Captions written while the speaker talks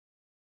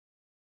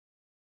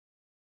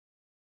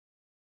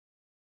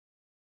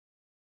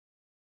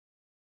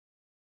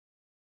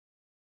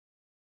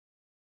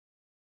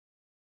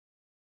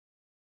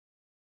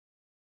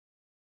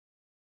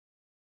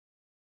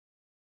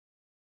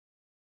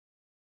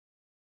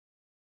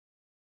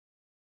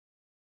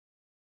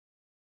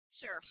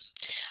Sure.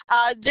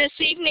 This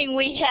evening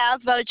we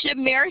have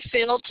Jim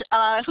Merrifield,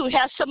 who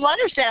has some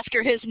letters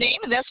after his name,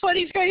 and that's what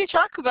he's going to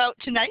talk about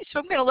tonight, so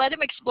I'm going to let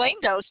him explain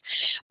those.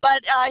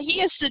 But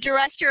he is the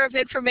Director of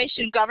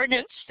Information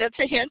Governance, that's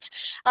a hint,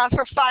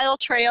 for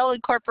FileTrail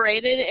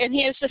Incorporated, and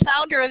he is the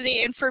founder of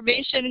the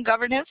Information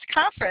Governance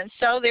Conference,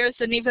 so there's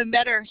an even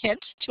better hint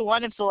to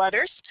one of the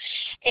letters.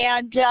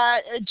 And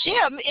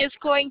Jim is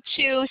going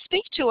to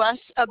speak to us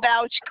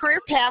about career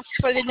paths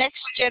for the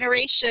next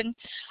generation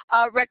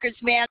records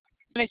manager.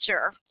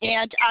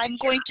 And I'm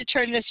going to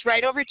turn this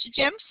right over to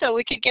Jim so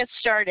we can get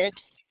started.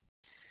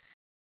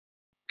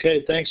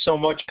 Okay, thanks so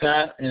much,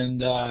 Pat,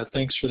 and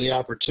thanks for the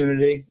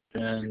opportunity.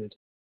 And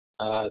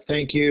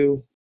thank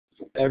you,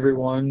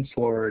 everyone,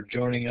 for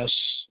joining us.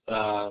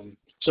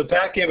 So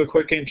Pat gave a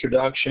quick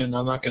introduction.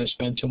 I'm not going to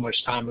spend too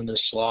much time on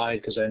this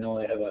slide because I know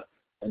I have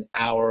an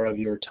hour of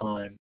your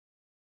time.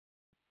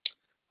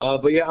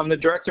 But yeah, I'm the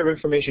Director of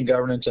Information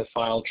Governance at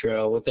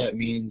FileTrail. What that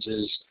means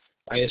is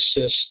I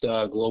assist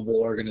global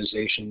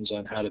organizations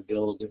on how to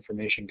build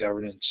information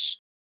governance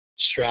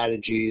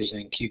strategies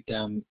and keep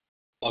them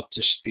up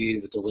to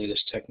speed with the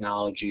latest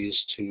technologies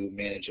to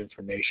manage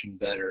information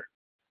better.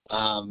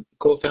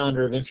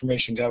 Co-founder of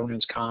Information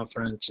Governance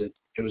Conference. It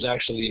was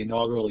actually the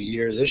inaugural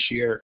year this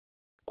year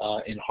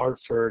in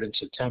Hartford in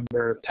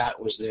September. Pat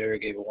was there,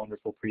 gave a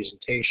wonderful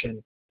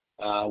presentation.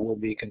 We'll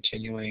be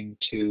continuing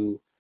to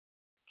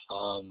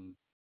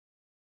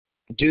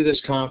do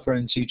this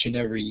conference each and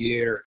every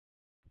year.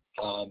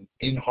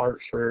 In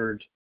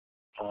Hartford,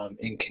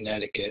 in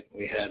Connecticut.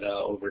 We had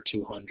over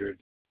 200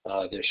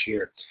 this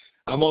year.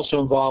 I'm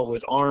also involved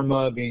with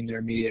ARMA, being their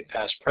immediate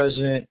past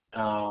president.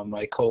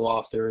 I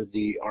co-authored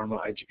the ARMA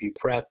IGP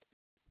Prep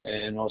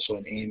and also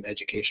an AIIM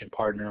education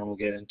partner, and we'll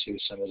get into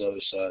some of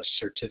those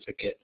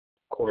certificate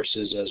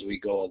courses as we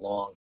go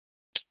along.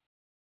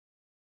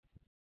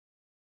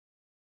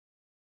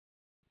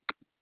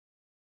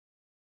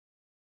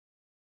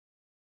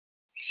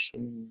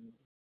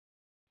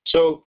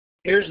 So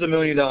here's the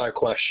million-dollar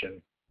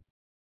question.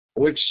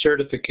 Which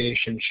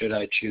certification should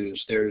I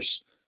choose? There's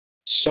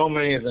so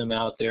many of them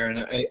out there,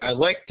 and I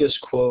like this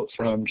quote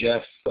from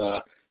Jeff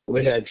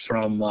Whithead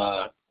from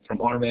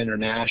ARMA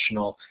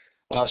International.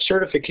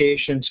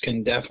 Certifications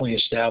can definitely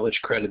establish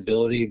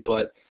credibility,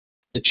 but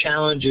the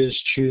challenge is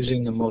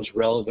choosing the most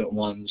relevant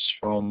ones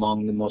from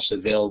among the most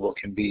available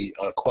can be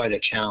quite a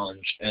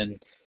challenge, and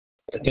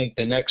I think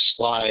the next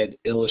slide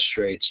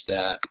illustrates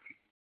that.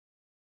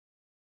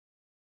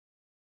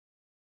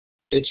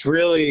 It's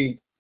really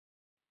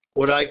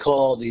what I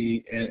call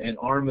and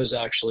ARMA's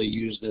actually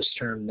used this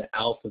term, the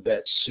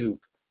alphabet soup.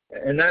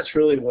 And that's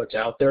really what's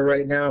out there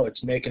right now.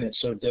 It's making it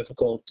so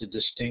difficult to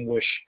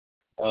distinguish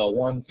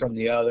one from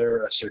the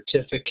other, a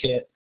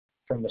certificate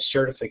from a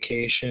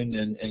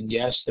certification. And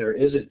yes, there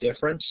is a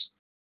difference.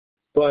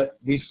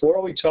 But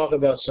before we talk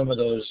about some of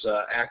those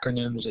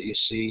acronyms that you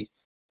see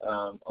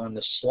on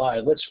the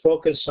slide, let's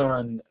focus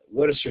on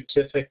what a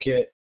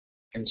certificate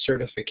and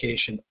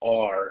certification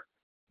are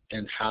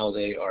and how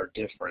they are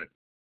different.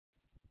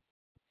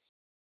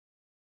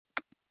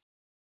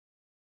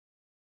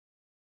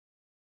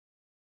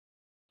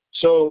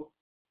 So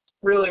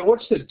really,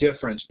 what's the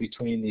difference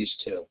between these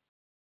two?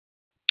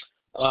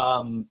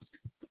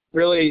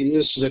 Really,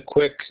 this is a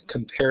quick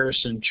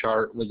comparison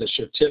chart with a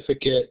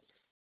certificate.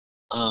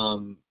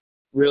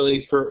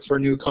 Really, for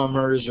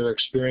newcomers or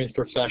experienced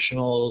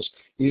professionals,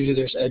 usually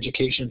there's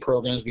education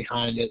programs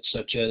behind it,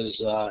 such as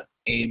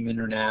AIIM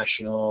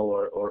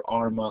International or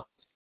ARMA.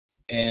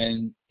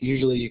 And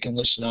usually you can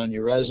list it on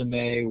your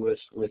resume with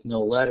no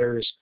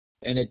letters,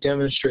 and it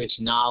demonstrates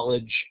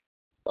knowledge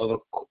of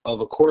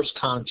a course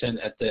content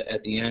at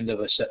the end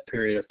of a set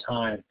period of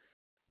time.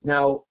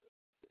 Now,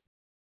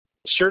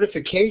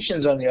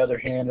 certifications, on the other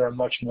hand, are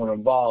much more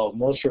involved.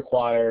 Most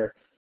require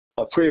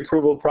a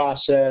pre-approval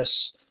process.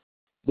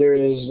 There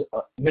is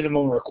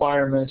minimum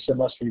requirements that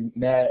must be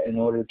met in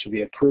order to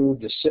be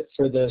approved to sit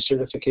for the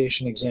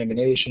certification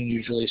examination,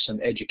 usually some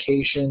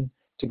education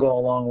to go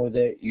along with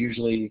it,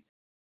 usually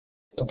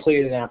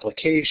complete an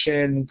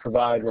application,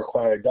 provide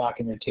required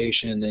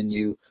documentation, and then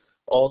you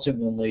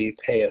ultimately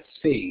pay a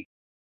fee.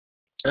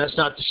 That's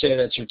not to say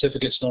that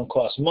certificates don't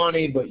cost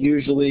money, but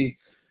usually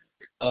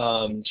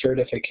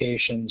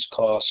certifications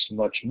cost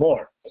much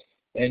more.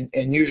 And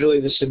usually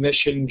the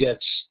submission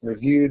gets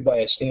reviewed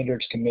by a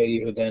standards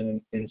committee who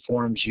then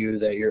informs you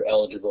that you're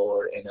eligible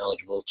or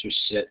ineligible to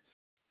sit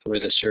for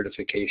the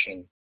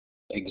certification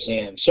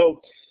exam.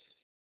 So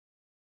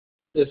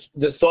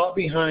the thought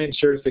behind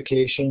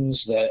certifications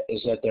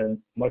is that they're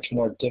much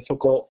more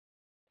difficult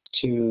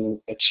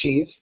to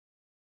achieve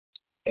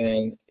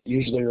and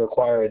usually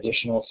require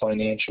additional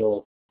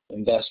financial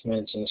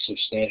investments and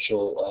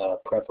substantial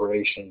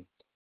preparation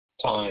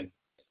time.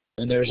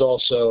 And there's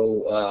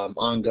also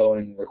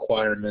ongoing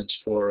requirements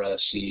for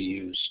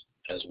CEUs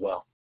as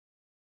well.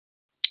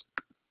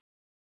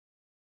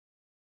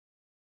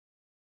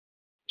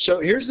 So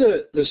here's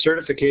the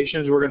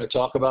certifications we're going to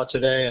talk about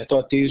today. I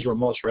thought these were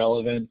most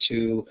relevant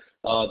to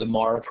the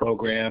MARA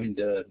program,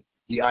 the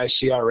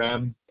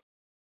ICRM,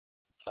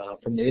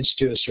 from the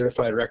Institute of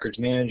Certified Records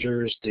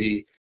Managers,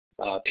 the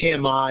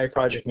PMI,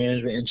 Project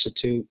Management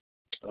Institute,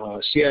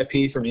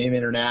 CIP from AIM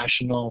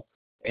International,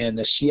 and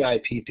the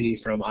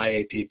CIPP from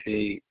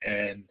IAPP.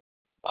 And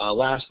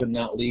last but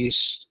not least,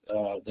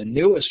 the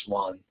newest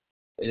one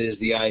is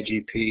the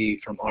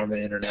IGP from ARMA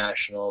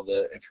International,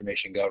 the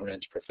Information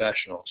Governance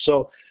Professional.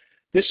 So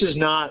this is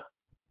not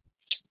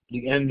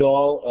the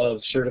end-all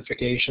of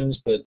certifications,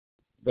 but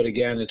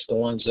again, it's the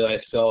ones that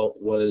I felt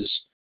was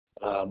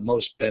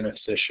most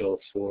beneficial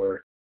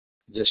for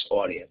this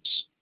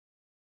audience.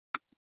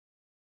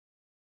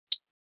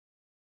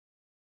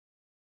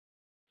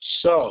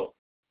 So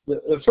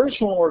the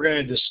first one we're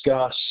going to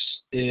discuss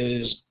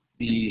is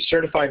the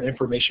Certified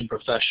Information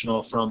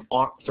Professional from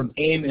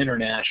AIM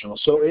International.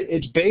 So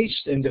it's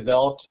based and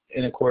developed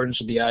in accordance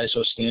with the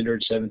ISO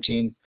standard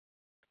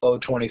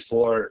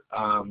 17024,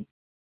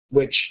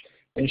 which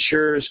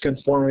ensures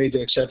conformity to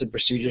accepted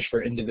procedures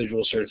for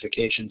individual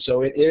certification.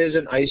 So it is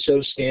an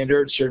ISO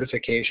standard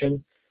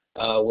certification,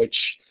 which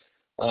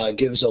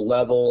gives a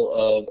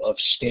level of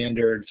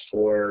standard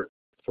for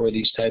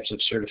these types of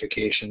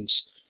certifications.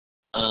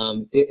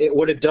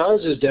 What it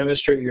does is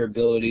demonstrate your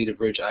ability to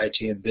bridge IT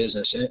and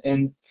business.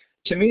 And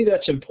to me,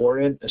 that's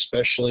important,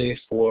 especially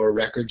for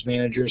records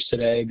managers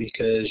today,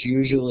 because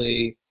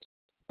usually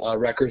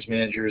records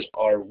managers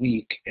are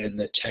weak in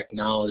the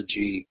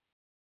technology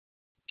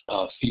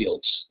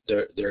fields.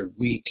 They're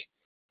weak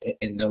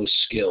in those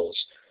skills.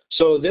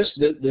 So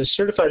the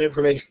Certified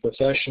Information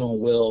Professional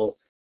will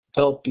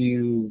help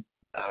you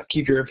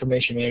keep your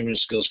information management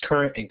skills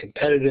current and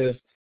competitive,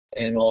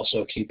 and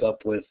also keep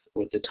up with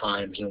the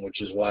times, and which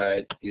is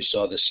why you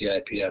saw the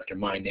CIP after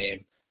my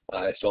name.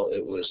 I felt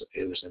it was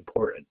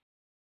important.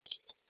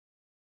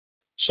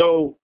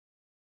 So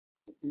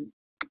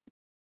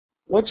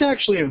what's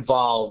actually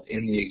involved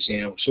in the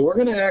exam? So we're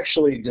going to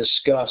actually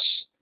discuss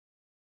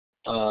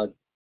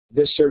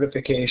this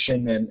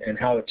certification and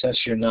how it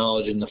tests your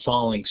knowledge in the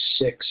following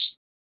 6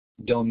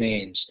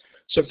 domains.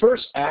 So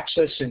first,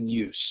 access and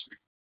use.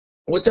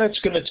 What that's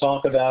going to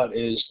talk about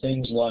is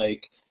things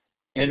like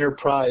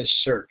enterprise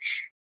search,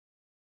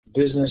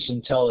 business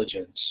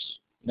intelligence,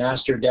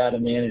 master data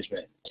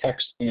management,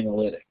 text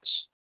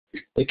analytics.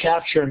 The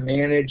capture and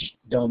manage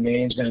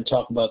domain is going to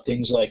talk about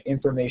things like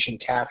information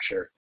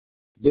capture,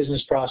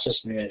 business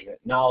process management,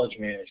 knowledge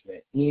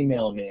management,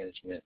 email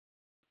management,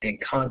 and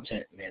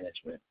content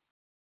management.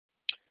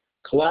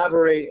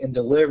 Collaborate and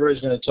deliver is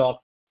going to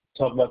talk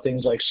about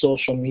things like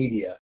social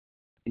media,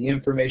 the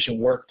information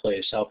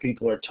workplace, how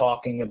people are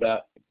talking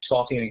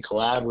and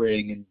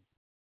collaborating in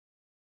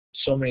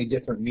so many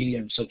different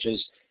mediums, such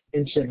as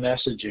instant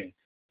messaging,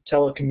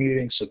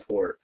 telecommuting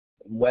support,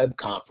 web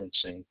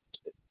conferencing,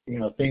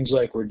 things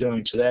like we're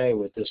doing today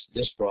with this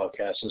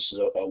broadcast. This is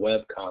a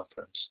web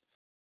conference.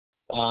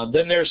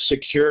 Then there's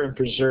secure and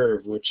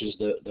preserve, which is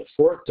the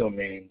 4th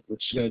domain,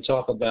 which is going to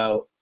talk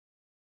about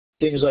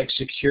things like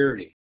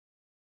security,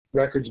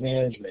 records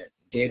management,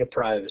 data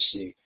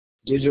privacy,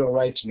 digital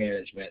rights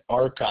management,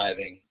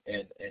 archiving,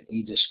 and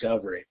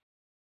e-discovery.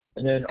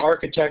 And then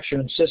architecture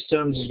and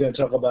systems is going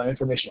to talk about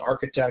information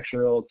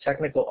architectural,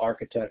 technical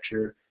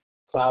architecture,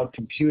 cloud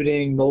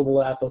computing,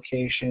 mobile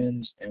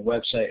applications, and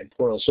website and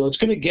portals. So it's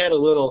going to get a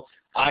little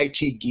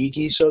IT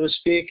geeky, so to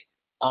speak,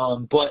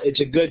 but it's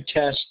a good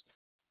test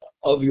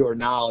of your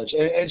knowledge.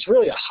 And it's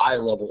really a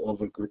high-level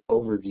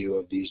overview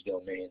of these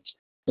domains.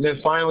 And then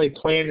finally,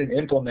 plan and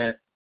implement.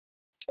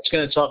 It's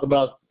going to talk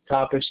about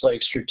topics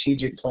like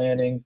strategic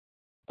planning,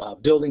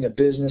 building a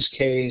business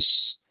case,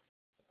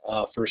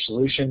 for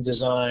solution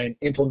design,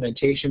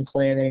 implementation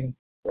planning,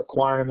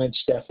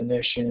 requirements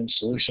definition,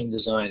 solution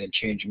design, and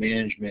change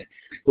management,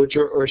 which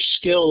are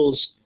skills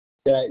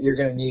that you're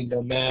going to need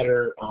no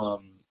matter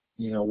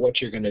what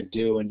you're going to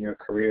do in your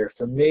career.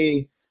 For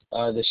me,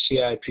 the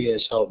CIP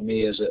has helped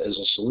me as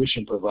a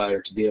solution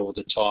provider to be able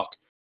to talk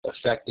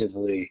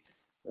effectively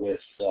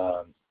with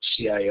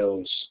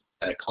CIOs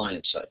at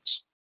client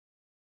sites.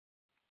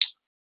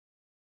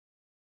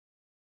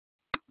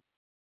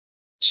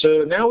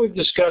 So now we've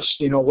discussed,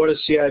 what a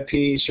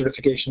CIP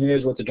certification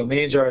is, what the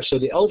domains are, so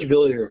the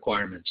eligibility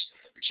requirements.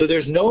 So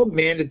there's no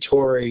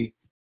mandatory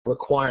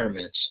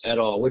requirements at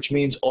all, which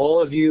means all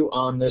of you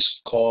on this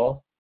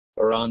call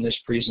or on this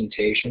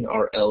presentation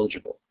are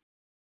eligible.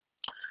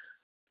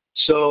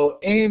 So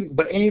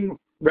AIM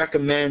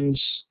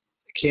recommends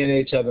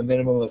candidates have a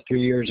minimum of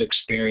 3 years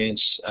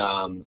experience,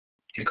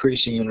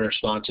 increasing in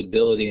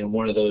responsibility in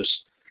one of those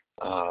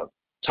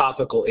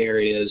topical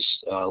areas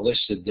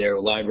listed there: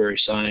 library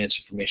science,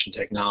 information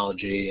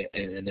technology,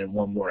 and then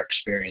one more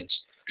experience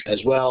as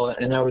well.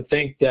 And I would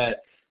think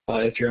that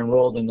if you're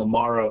enrolled in the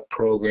MARA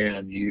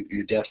program, you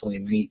definitely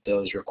meet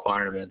those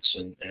requirements,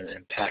 and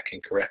Pat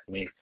can correct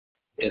me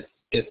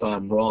if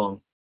I'm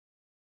wrong.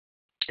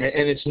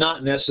 And it's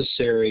not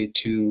necessary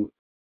to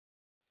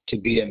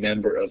be a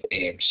member of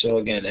AIM. So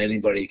again,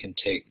 anybody can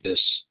take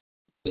this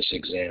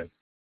exam.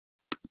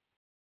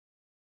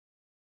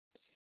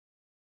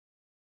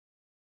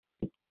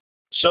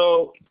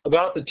 So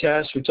about the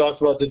test, we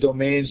talked about the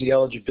domains, the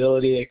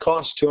eligibility. It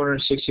costs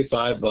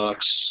 $265.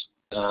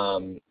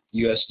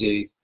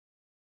 USD.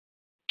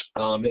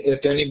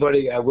 If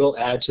anybody, I will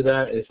add to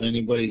that, if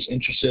anybody's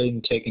interested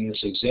in taking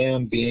this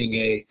exam, being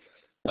a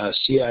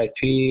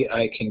CIP,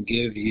 I can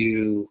give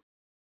you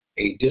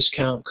a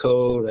discount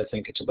code. I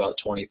think it's about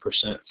 20%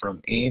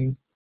 from AIIM.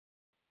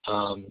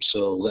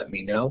 So let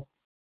me know.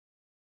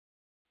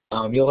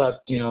 You'll have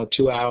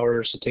 2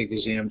 hours to take the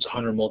exam. It's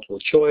 100 multiple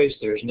choice.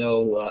 There's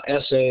no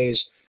essays.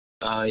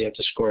 You have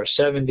to score a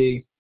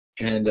 70,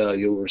 and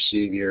you'll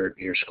receive your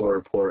score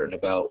report in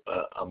about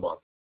a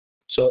month.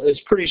 So it's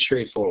pretty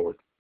straightforward.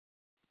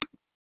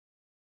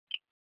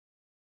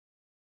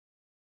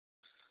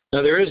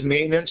 Now there is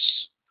maintenance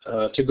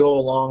to go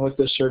along with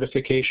this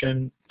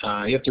certification.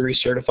 You have to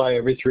recertify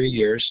every 3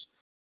 years.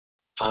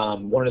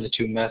 One of the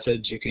two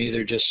methods, you can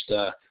either just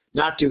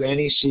not do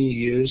any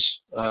CEUs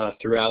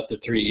throughout the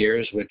 3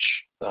 years, which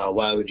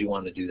why would you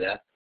want to do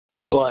that?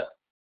 But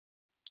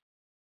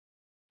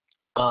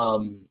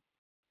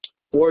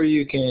or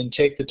you can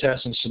take the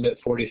test and submit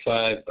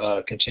 45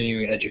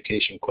 continuing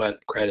education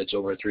credits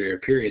over a 3-year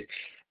period.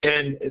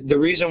 And the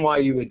reason why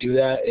you would do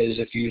that is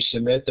if you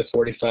submit the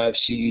 45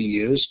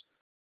 CEUs,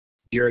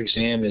 your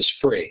exam is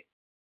free.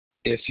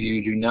 If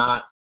you do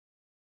not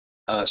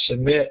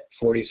submit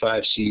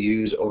 45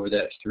 CEUs over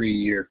that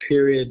 3-year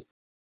period,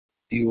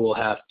 you will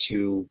have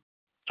to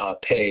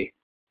pay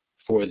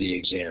for the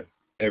exam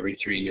every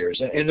 3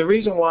 years. And the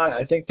reason why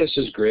I think this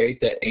is great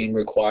that AIIM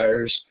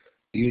requires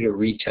you to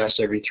retest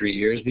every 3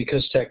 years,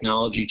 because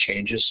technology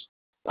changes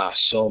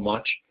so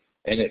much,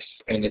 and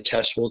the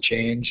test will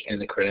change,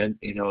 and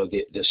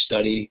the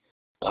study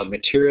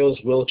materials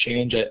will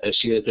change. I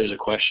see that there's a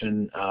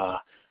question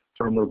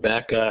from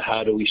Rebecca,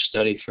 how do we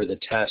study for the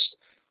test?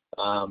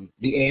 The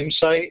AIIM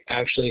site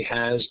actually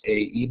has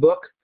a ebook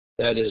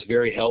that is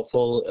very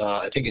helpful.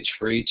 I think it's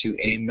free to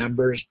AIIM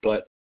members,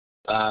 but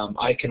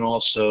I can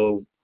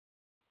also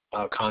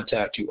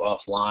contact you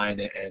offline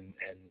and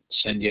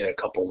send you a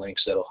couple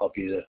links that'll help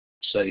you to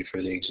study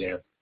for the exam.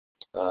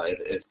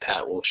 If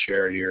Pat will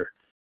share your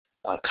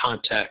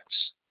contacts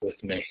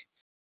with me,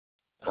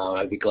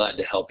 I'd be glad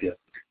to help you.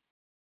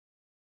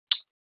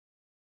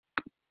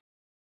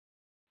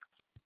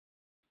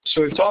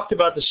 So we've talked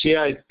about the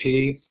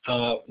CIP.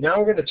 Now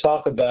we're going to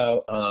talk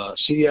about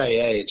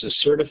CDIA. It's a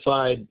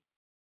Certified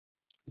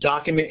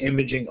Document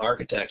Imaging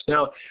Architect.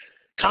 Now,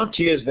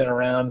 CompTIA has been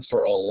around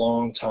for a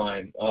long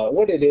time.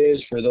 What it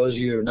is, for those of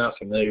you who are not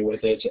familiar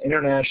with it, it's an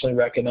internationally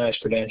recognized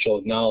credential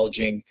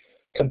acknowledging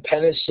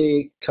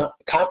competency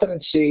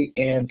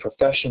and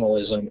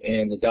professionalism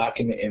in the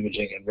document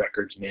imaging and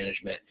records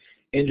management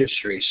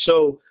industry.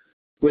 So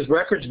with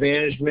records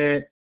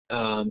management,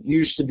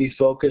 used to be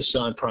focused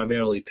on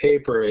primarily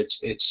paper,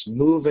 it's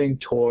moving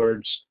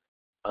towards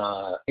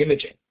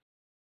imaging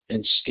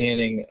and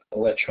scanning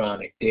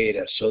electronic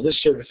data. So this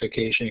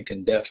certification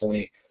can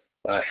definitely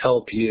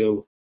help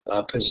you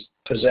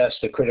possess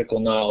the critical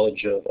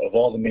knowledge of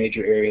all the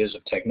major areas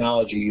of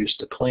technology used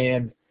to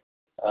plan,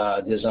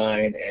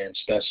 design, and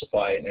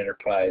specify an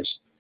enterprise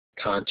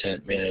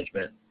content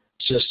management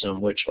system,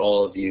 which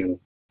all of you,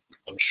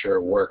 I'm sure,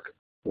 work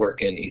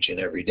in each and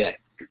every day.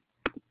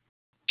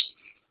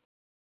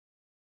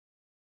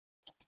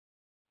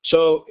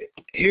 So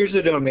here's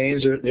the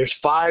domains. There's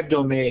 5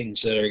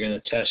 domains that are going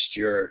to test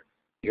your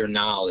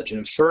knowledge.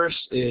 And first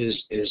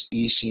is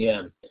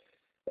ECM.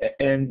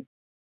 And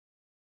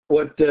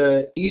what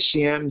the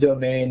ECM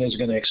domain is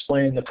going to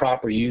explain the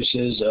proper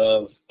uses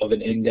of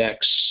an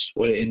index,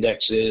 what an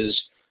index is,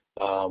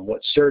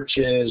 what search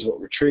is, what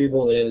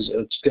retrieval is.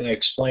 It's going to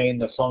explain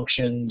the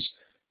functions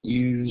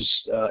used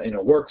in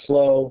a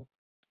workflow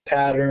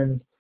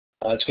pattern.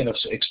 It's going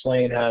to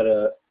explain how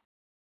to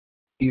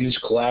use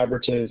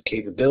collaborative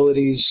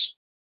capabilities.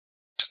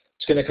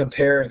 It's going to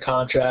compare and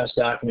contrast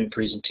document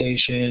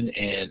presentation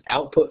and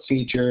output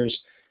features,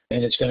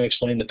 and it's going to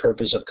explain the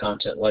purpose of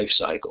content life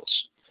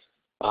cycles.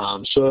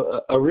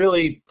 So a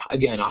really,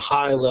 again, a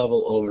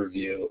high-level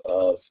overview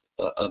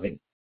of an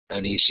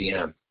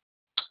ECM.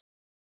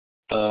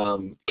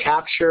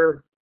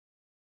 Capture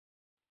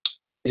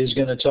is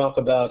going to talk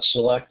about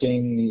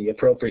selecting the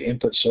appropriate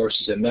input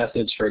sources and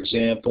methods, for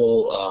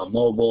example,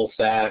 mobile,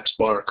 fax,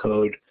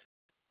 barcode,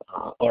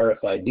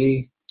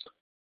 RFID.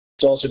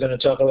 It's also going to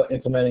talk about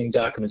implementing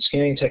document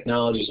scanning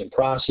technologies and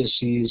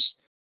processes.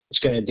 It's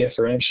going to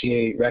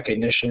differentiate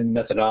recognition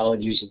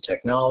methodologies and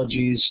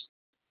technologies.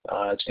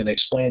 It's going to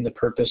explain the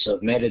purpose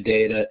of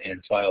metadata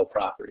and file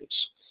properties.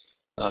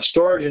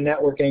 Storage and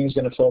networking is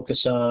going to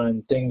focus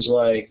on things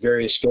like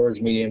various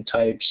storage medium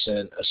types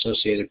and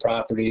associated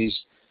properties.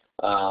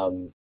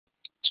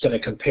 It's going to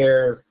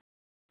compare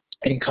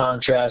and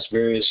contrast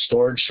various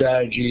storage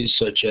strategies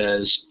such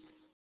as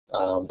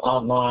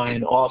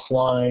online,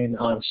 offline,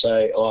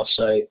 on-site,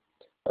 off-site,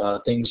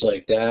 things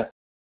like that.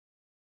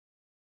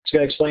 It's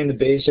going to explain the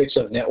basics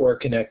of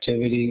network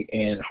connectivity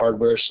and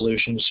hardware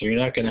solutions, so you're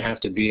not going to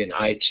have to be an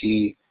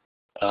IT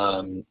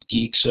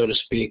geek, so to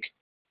speak,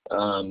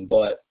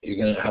 but you're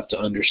going to have to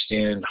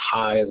understand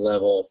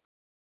high-level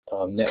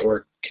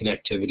network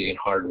connectivity and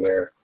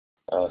hardware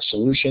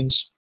solutions.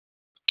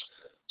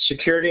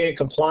 Security and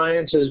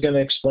compliance is going to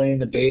explain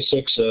the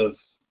basics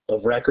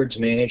of records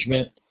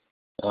management.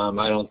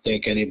 I don't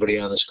think anybody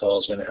on this call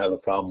is going to have a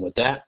problem with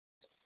that.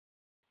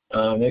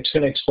 It's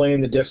going to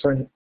explain the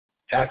different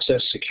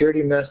access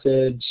security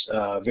methods,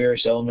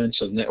 various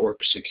elements of network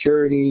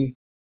security,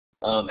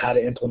 how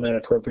to implement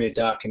appropriate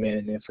document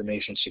and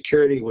information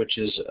security, which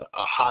is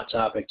a hot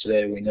topic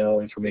today. We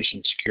know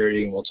information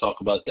security, and we'll talk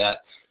about that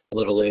a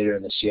little later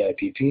in the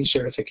CIPP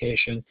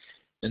certification.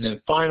 And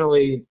then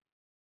finally,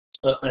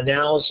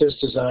 analysis,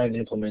 design, and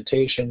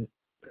implementation.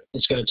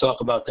 It's going to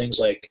talk about things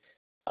like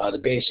the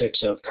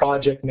basics of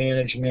project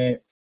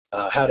management,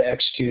 how to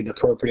execute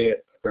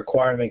appropriate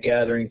requirement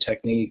gathering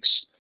techniques,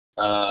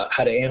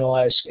 how to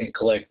analyze and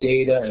collect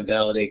data and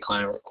validate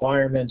client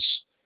requirements,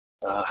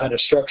 how to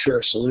structure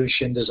a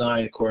solution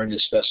design according to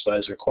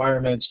specified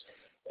requirements,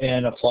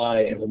 and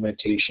apply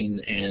implementation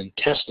and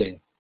testing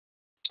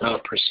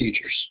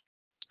procedures.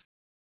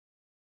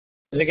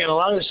 And again, a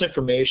lot of this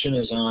information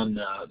is on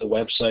the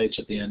websites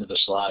at the end of the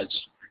slides,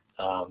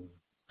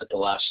 at the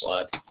last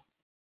slide.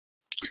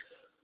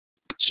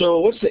 So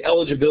what's the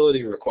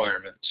eligibility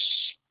requirements?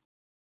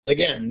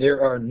 Again,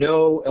 there are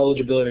no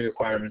eligibility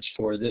requirements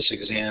for this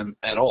exam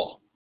at all.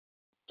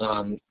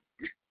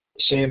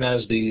 Same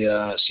as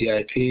the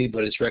CIP,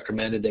 but it's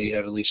recommended that you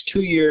have at least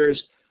 2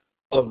 years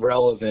of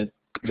relevant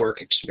work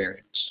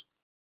experience.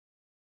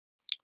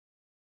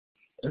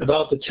 And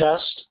about the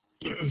test,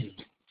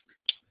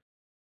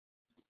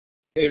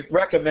 it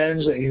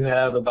recommends that you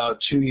have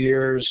about 2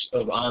 years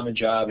of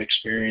on-the-job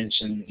experience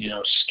in,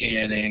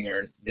 scanning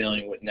or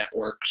dealing with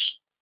networks.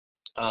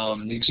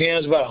 The exam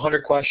is about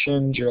 100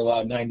 questions. You're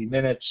allowed 90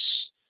 minutes.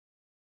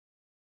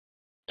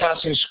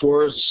 Passing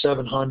scores is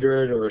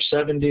 700 or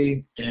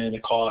 70, and the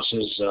cost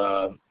is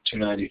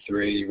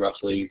 $293,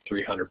 roughly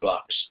 $300.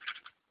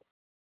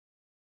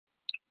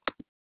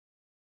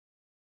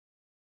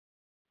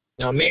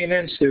 Now,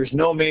 maintenance, there's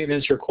no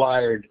maintenance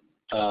required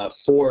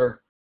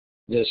for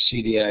this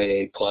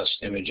CDIA Plus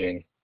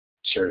imaging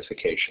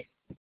certification.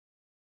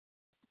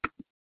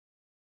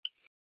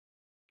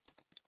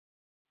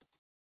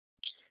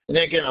 And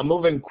again, I'm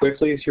moving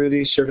quickly through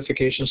these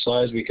certification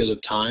slides because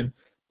of time,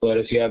 but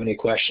if you have any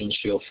questions,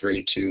 feel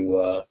free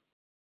to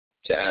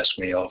ask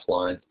me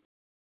offline.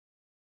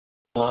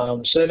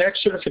 So the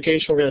next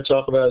certification we're going to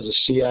talk about is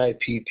the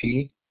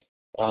CIPP.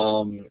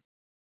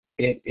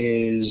 It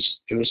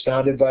was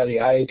founded by the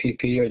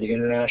IAPP, or the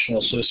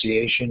International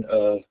Association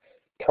of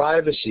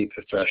Privacy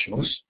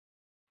Professionals.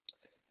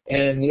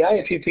 And the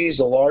IAPP is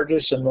the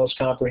largest and most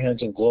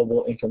comprehensive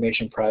global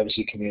information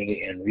privacy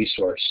community and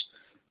resource.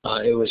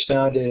 It was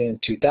founded in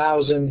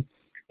 2000,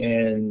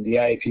 and the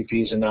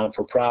IAPP is a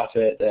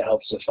non-for-profit that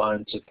helps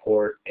define,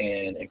 support,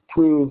 and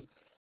improve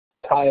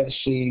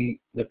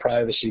the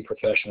privacy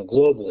professional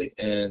globally,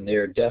 and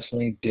they're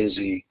definitely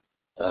busy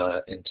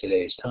in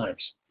today's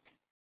times.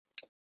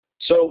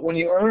 So when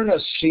you earn a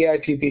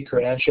CIPP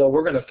credential,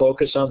 we're going to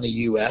focus on the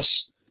U.S.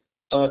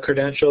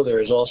 Credential.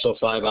 There's also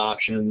 5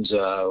 options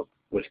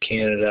with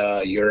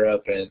Canada,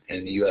 Europe,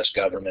 and the U.S.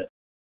 government.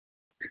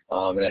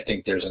 And I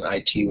think there's an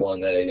IT one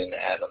that I didn't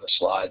add on the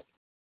slide.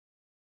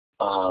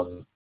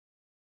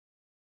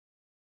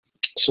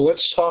 So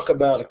let's talk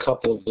about a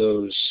couple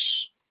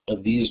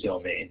of these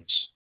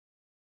domains.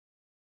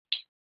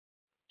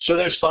 So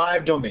there's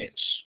 5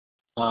 domains.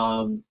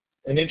 An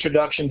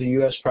introduction to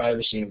U.S.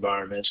 privacy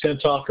environment. It's going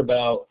to talk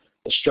about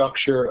the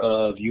structure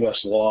of U.S.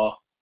 law.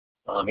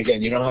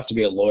 Again, you don't have to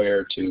be a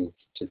lawyer to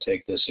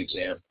take this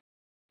exam.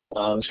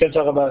 It's going to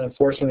talk about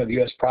enforcement of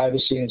U.S.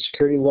 privacy and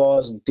security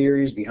laws and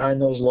theories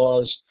behind those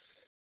laws.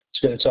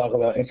 It's going to talk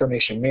about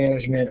information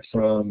management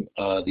from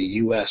the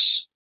U.S.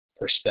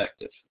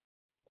 perspective.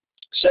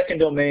 Second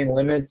domain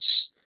limits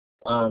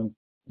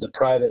the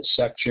private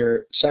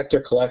sector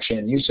collection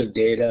and use of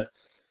data.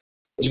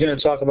 It's going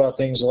to talk about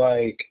things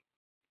like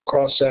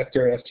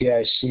cross-sector,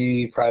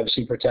 FDIC,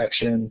 privacy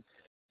protection,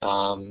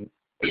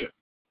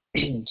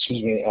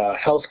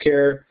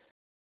 healthcare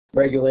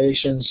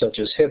regulations such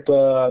as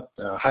HIPAA,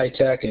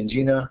 high-tech, and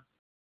GINA,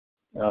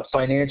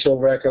 financial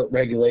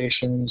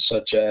regulations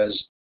such as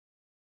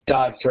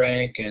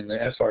Dodd-Frank and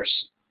the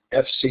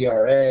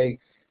FCRA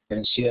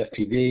and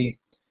CFPB,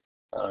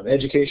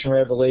 education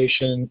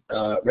regulations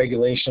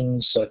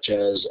such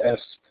as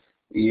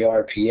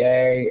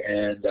FERPA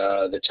and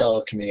the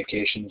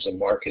telecommunications and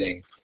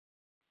marketing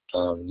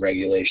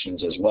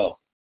regulations as well.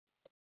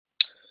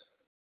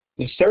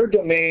 The third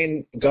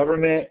domain,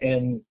 government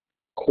and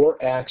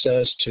court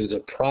access to the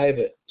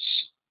private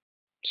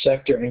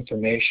sector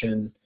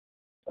information,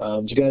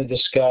 is going to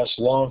discuss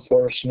law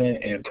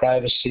enforcement and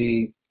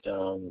privacy,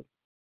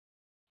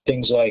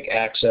 things like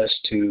access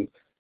to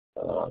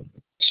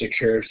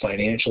secured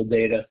financial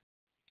data,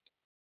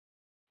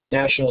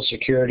 national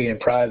security and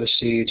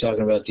privacy,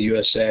 talking about the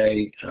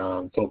USA,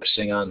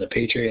 focusing on the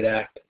Patriot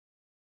Act,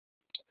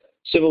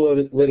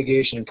 civil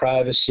litigation and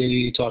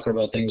privacy, talking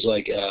about things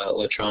like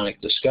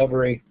electronic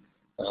discovery,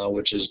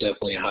 which is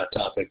definitely a hot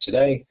topic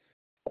today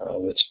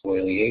with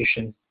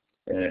spoliation,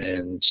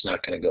 and it's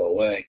not going to go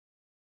away.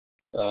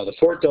 The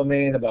fourth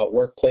domain about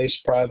workplace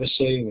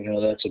privacy. We know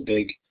that's a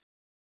big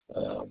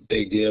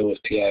deal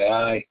with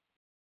PII.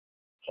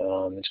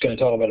 It's going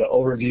to talk about an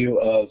overview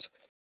of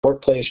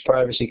workplace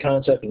privacy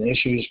concept and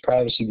issues,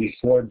 privacy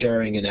before,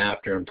 during, and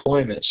after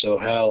employment. So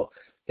how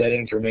that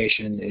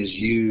information is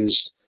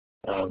used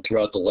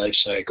throughout the life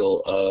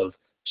cycle of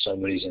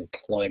somebody's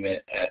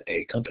employment at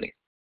a company.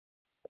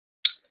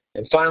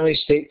 And finally,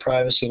 state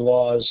privacy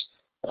laws,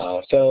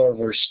 federal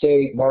versus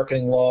state,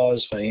 marketing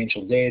laws,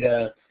 financial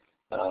data,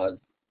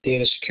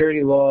 data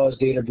security laws,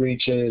 data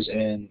breaches,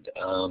 and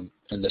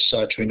the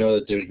such. We know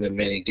that there's been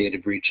many data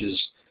breaches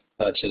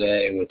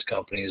today with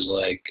companies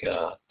like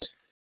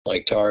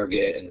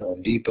Target and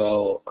Home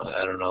Depot.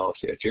 I don't know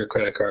if your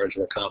credit cards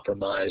were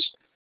compromised,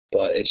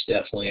 but it's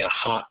definitely a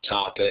hot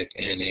topic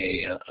and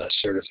a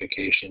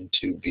certification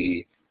to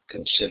be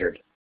considered.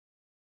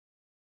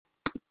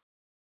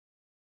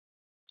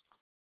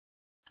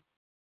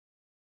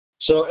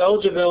 So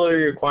eligibility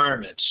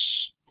requirements.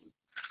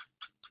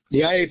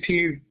 The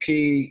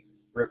IIPP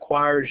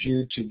requires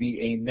you to be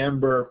a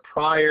member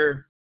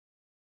prior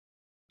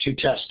to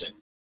testing.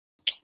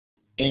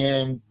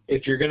 And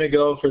if you're going to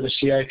go for the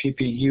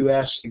CIPP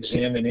US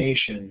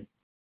examination,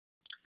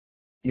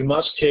 you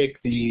must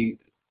take the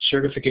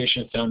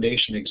Certification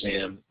Foundation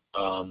exam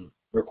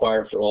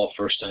required for all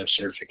first-time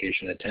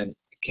certification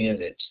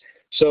candidates.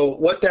 So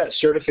what that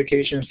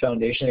Certification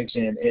Foundation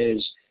exam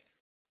is,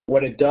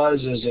 what it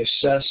does is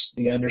assess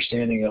the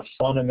understanding of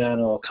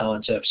fundamental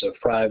concepts of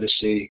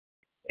privacy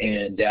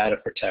and data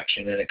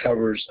protection, and it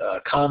covers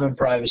common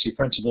privacy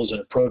principles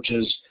and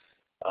approaches,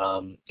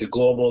 the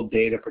global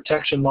data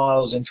protection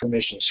models,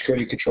 information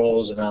security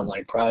controls, and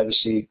online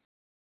privacy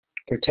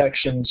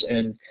protections.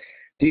 And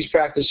these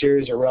practice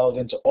areas are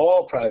relevant to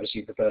all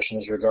privacy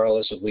professionals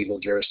regardless of legal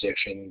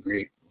jurisdiction,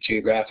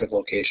 geographic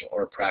location,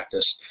 or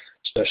practice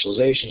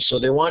specialization. So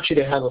they want you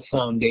to have a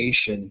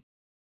foundation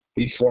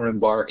before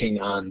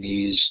embarking on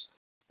these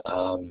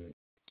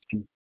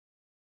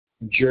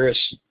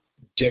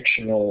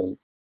jurisdictional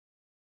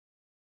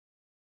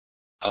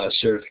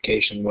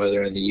certification,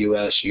 whether in the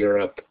US,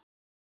 Europe,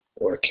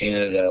 or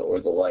Canada,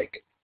 or the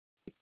like.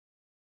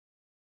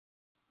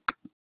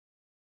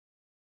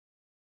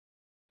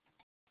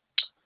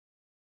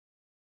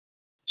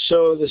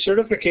 So the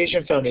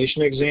Certification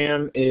Foundation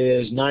exam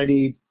is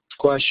 90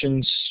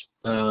 questions.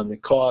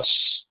 It costs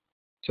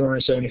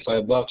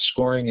 $275.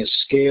 Scoring is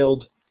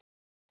scaled.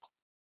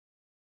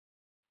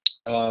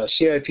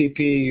 CIPP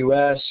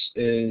US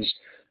is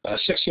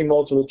 60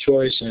 multiple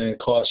choice, and it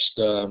costs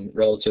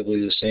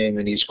relatively the same,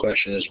 and each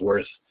question is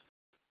worth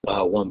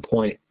 1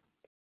 point.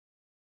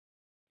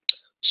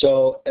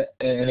 So,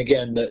 and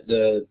again,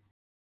 the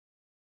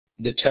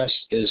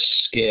test is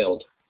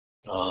scaled.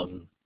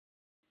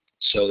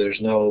 So there's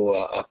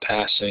no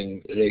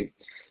passing.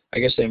 I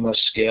guess they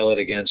must scale it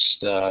against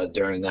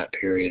during that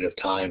period of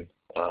time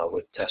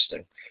with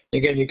testing.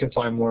 Again, you can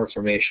find more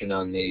information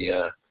on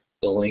the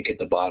link at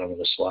the bottom of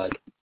the slide.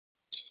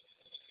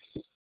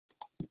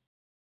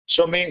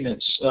 So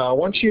maintenance.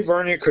 Once you've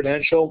earned your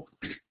credential,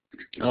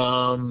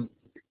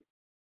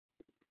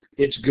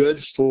 it's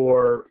good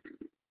for,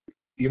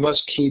 you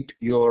must keep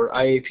your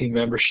IAP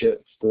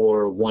membership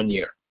for 1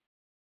 year.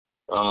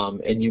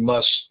 And you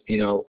must,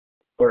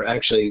 or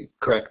actually,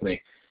 correct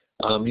me,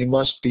 you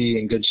must be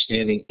in good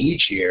standing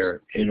each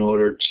year in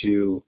order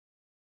to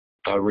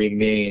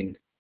remain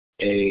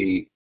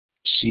a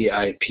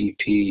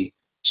CIPP/US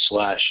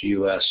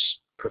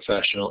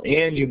professional,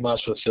 and you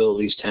must fulfill at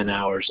least 10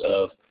 hours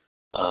of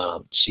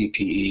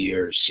CPE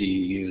or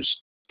CEUs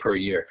per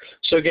year.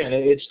 So again,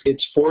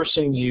 it's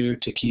forcing you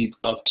to keep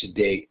up to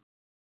date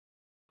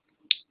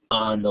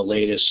on the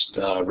latest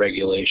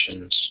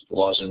regulations,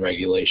 laws and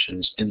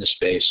regulations in the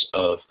space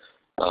of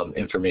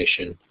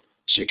information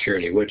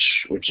security, which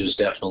is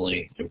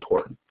definitely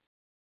important.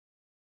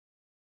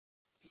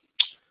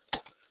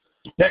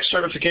 Next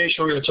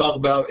certification we're going to talk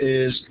about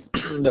is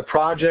the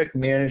Project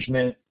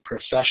Management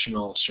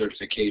Professional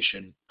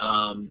Certification.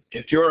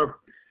 If you're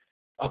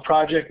a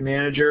project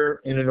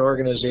manager in an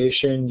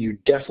organization, you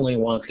definitely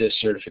want this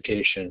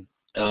certification.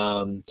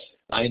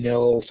 I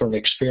know from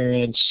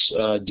experience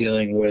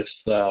dealing with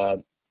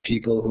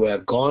people who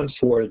have gone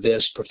for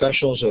this,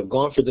 professionals who have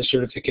gone for this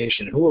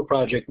certification, who are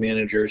project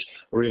managers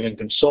or even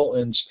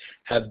consultants,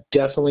 have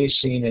definitely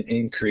seen an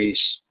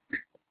increase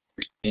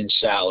in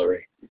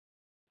salary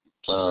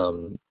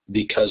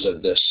because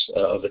of this,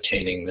 of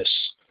attaining this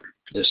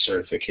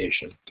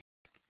certification.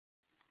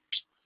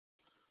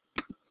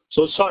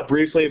 So let's talk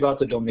briefly about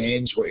the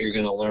domains, what you're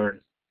going to learn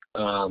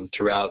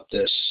throughout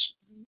this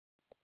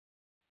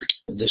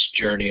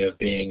journey of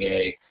being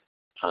a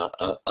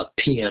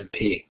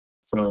PMP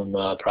from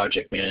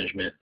Project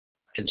Management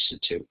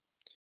Institute.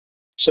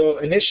 So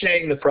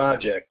initiating the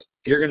project,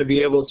 you're going to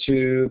be able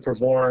to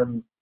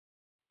perform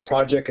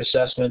project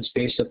assessments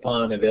based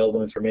upon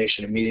available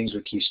information and meetings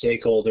with key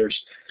stakeholders.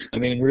 I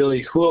mean,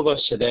 really, who of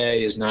us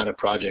today is not a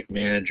project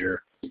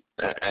manager?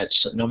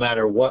 No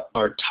matter what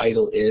our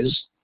title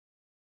is,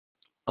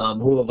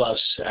 who of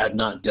us had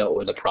not dealt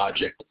with a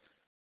project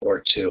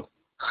or two?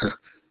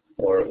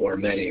 or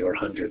many or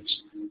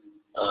hundreds.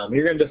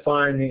 You're going to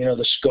define,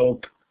 the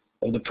scope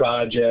of the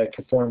project,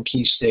 perform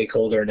key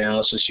stakeholder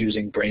analysis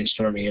using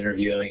brainstorming,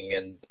 interviewing,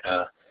 and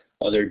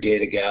other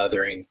data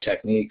gathering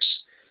techniques.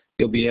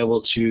 You'll be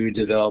able to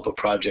develop a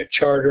project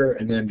charter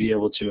and then be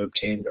able to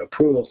obtain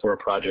approval for a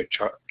project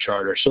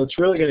charter. So it's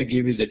really going to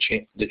give you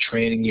the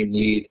training you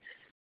need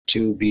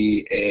to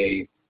be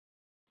a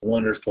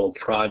wonderful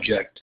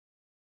project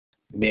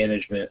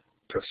management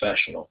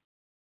professional.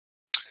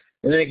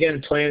 And then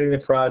again, planning the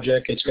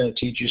project, it's going to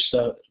teach you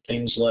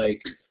things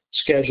like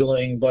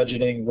scheduling,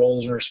 budgeting,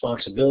 roles and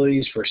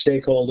responsibilities for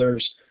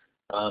stakeholders,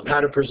 how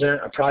to present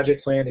a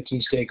project plan to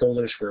key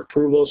stakeholders for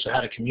approval, so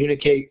how to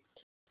communicate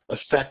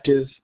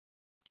effective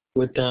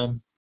with them,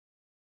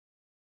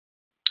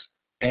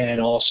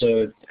 and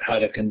also how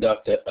to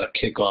conduct a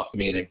kickoff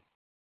meeting.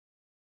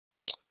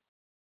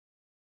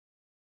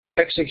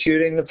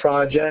 Executing the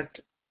project,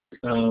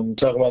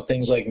 talk about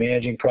things like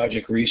managing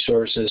project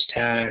resources,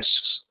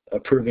 tasks,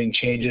 approving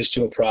changes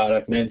to a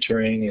product,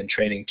 mentoring and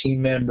training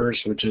team members,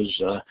 which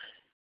is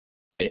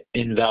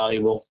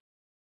invaluable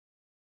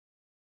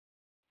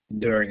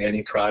during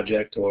any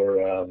project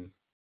or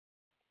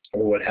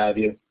what have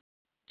you.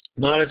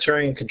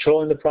 Monitoring and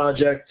controlling the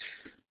project,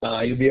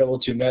 you'll be able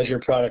to measure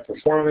product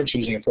performance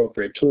using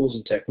appropriate tools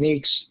and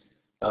techniques,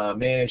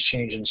 manage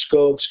change in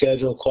scope,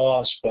 schedule,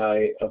 costs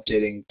by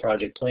updating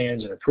project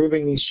plans and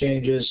approving these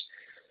changes.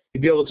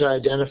 You'll be able to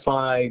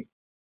identify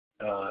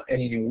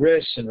any new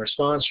risks and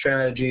response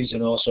strategies,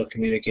 and also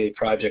communicate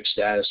project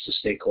status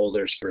to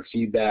stakeholders for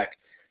feedback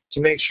to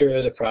make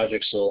sure the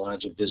project still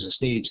aligns with business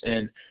needs.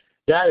 And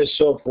that is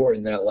so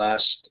important, that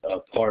last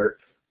part,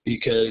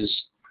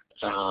 because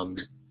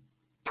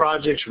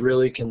projects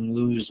really can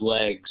lose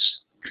legs,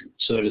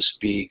 so to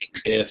speak,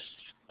 if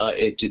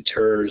it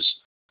deters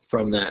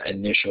from that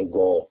initial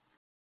goal.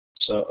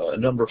 So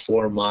number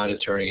 4,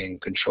 monitoring and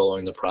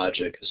controlling the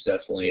project is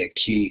definitely a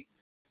key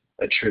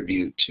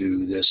attribute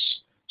to this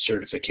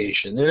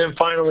certification. And then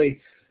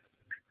finally,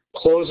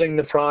 closing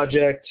the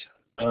project.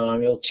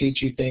 It'll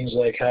teach you things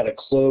like how to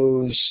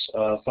close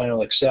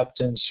final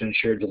acceptance to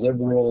ensure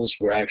deliverables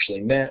were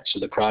actually met, so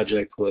the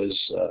project was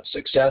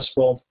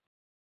successful.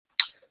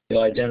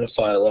 You'll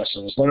identify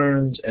lessons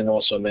learned and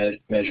also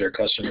measure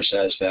customer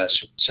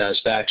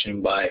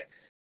satisfaction by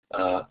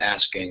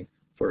asking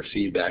for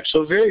feedback.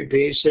 So very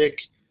basic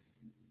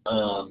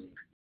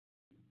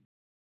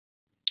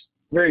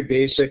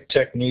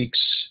techniques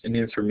and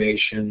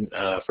information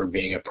for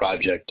being a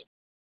project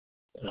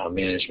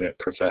management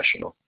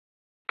professional.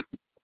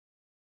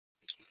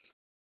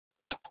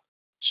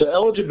 So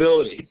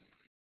eligibility.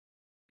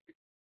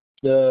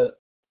 The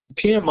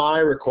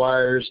PMI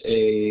requires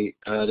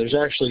there's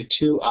actually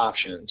 2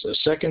 options: a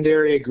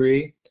secondary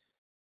degree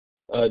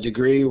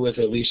with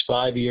at least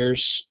 5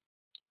 years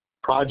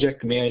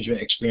project management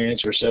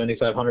experience or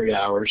 7,500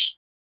 hours,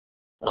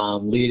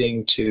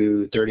 leading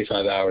to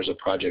 35 hours of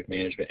project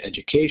management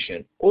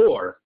education,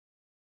 or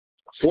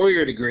a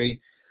 4-year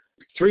degree,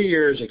 3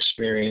 years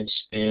experience,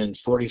 and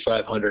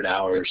 4,500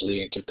 hours,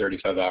 leading to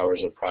 35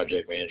 hours of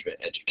project management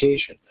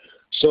education.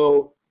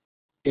 So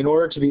in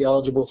order to be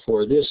eligible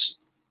for this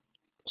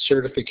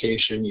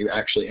certification, you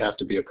actually have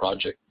to be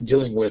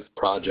dealing with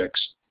projects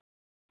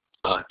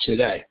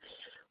today,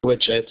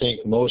 which I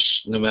think most,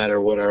 no matter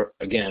what our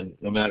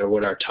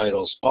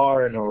titles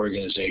are in our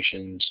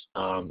organizations,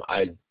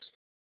 I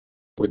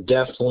would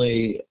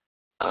definitely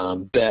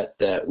bet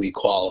that we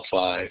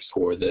qualify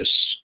for this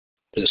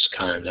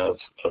kind of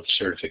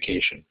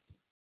certification.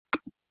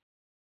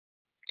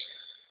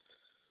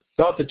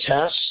 About the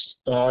test,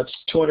 it's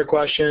 200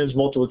 questions,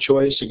 multiple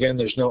choice. Again,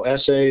 there's no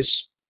essays.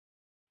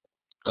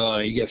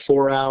 You get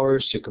 4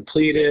 hours to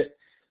complete it.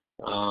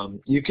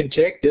 You can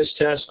take this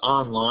test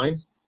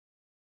online,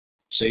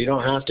 so you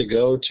don't have to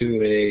go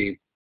to a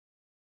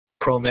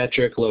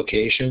Prometric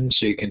location,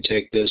 so you can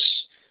take this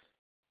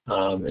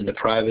in the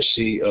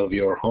privacy of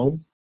your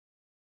home.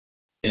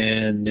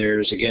 And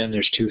there's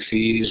 2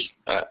 fees.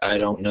 I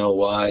don't know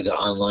why the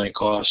online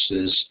cost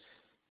is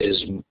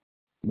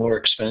more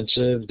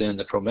expensive than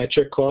the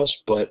Prometric cost,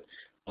 but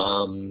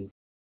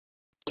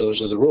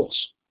those are the rules.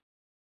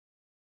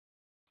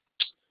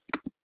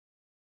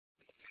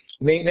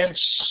 Maintenance.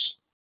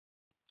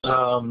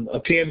 A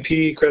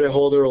PMP credit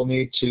holder will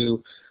need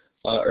to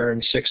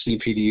earn 60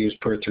 PDUs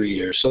per 3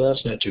 years, so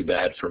that's not too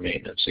bad for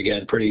maintenance.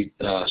 Again, pretty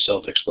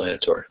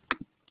self-explanatory.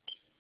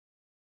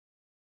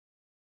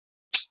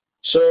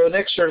 So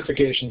next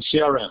certification,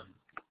 CRM,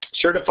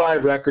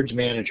 Certified Records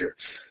Manager.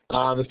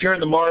 If you're in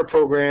the MAR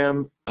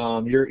program,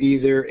 you're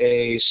either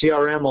a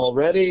CRM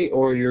already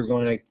or you're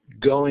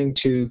going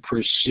to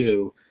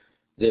pursue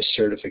this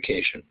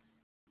certification.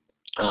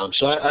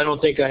 So I don't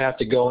think I have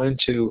to go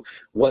into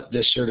what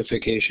this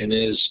certification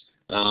is,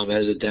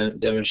 as it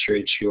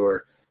demonstrates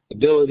your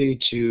ability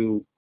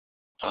to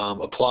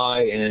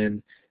apply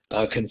and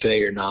convey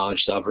your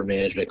knowledge to upper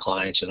management,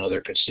 clients, and other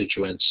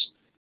constituents.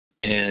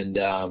 And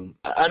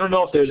I don't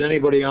know if there's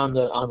anybody on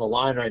the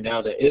line right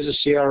now that is a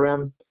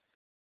CRM.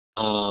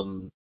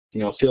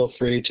 Feel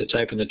free to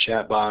type in the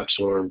chat box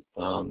or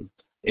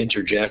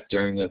interject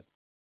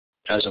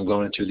as I'm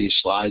going through these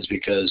slides,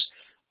 because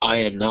I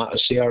am not a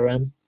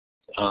CRM.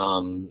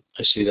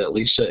 I see that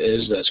Lisa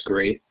is. That's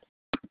great.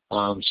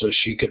 So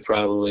she could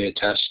probably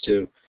attest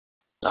to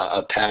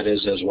Pat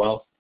is as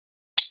well.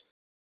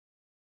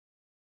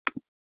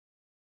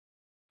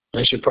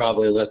 I should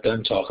probably let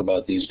them talk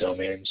about these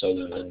domains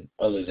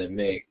other than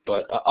me,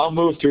 but I'll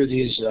move through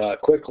these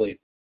quickly.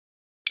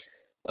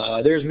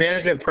 There's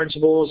management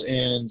principles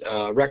and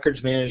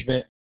records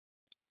management,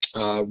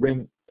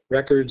 RIM,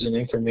 records and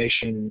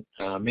information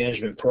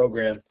management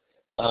program.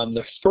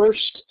 The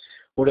first,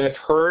 what I've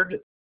heard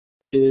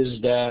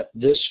is that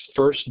this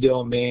first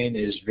domain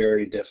is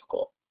very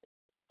difficult,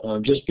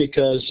 just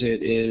because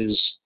it is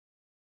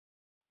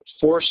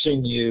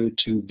forcing you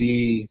to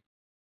be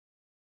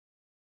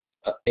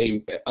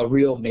a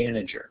real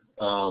manager,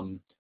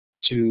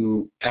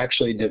 to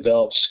actually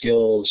develop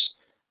skills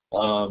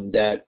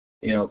that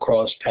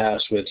cross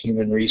paths with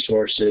human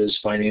resources,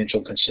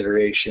 financial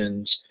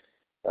considerations,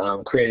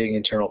 creating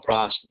internal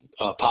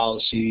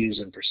policies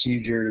and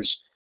procedures,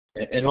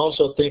 and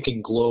also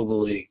thinking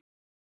globally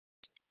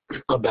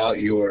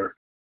about your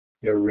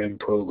RIM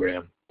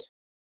program.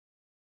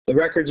 The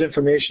records,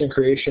 information,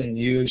 creation, and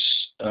use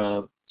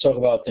talk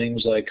about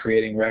things like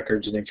creating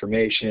records and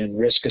information,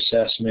 risk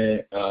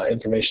assessment,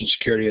 information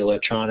security,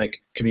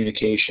 electronic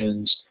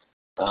communications,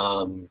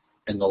 and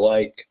the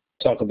like.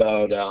 Talk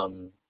about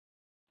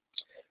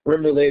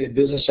RIM-related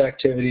business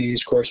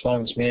activities,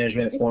 correspondence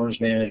management,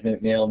 forms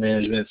management, mail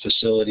management,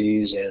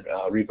 facilities, and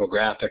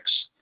reprographics.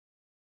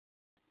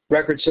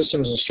 Record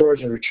systems and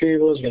storage and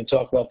retrieval is going to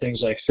talk about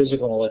things like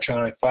physical and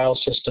electronic file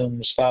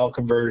systems, file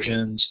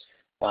conversions,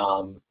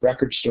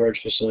 record storage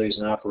facilities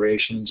and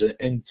operations.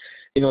 And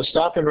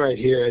stopping right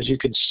here, as you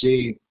can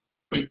see,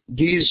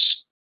 these,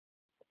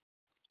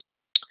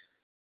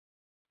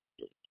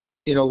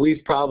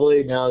 we've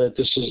probably, now that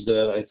this is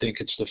I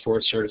think it's the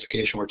 4th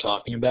certification we're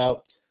talking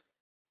about,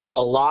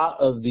 a lot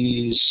of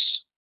these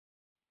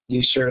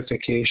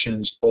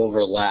certifications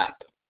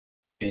overlap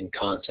in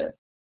content.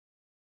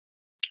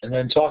 And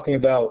then talking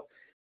about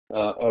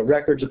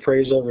records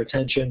appraisal,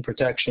 retention,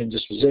 protection,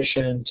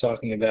 disposition,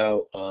 talking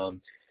about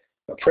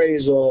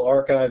appraisal,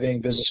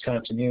 archiving, business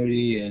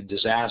continuity, and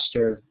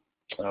disaster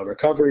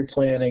recovery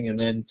planning, and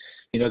then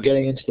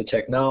getting into the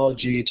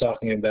technology,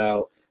 talking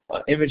about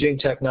imaging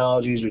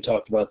technologies. We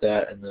talked about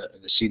that in the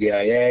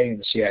CDIA and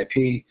the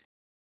CIP,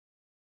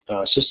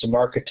 system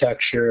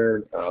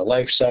architecture,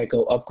 life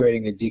cycle,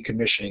 upgrading and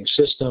decommissioning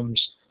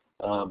systems,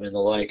 and the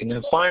like. And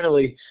then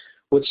finally,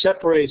 what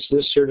separates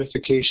this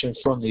certification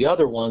from the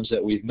other ones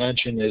that we've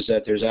mentioned is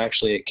that there's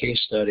actually a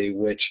case study,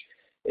 which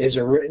is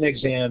a written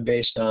exam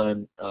based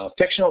on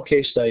fictional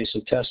case studies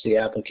to test the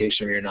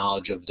application of your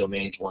knowledge of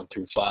domains 1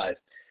 through 5.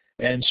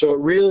 And so it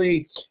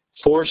really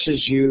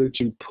forces you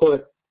to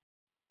put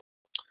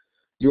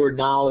your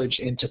knowledge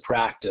into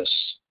practice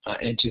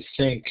and to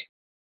think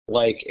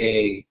like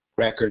a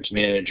records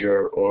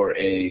manager or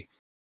a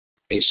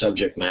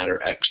subject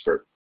matter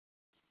expert.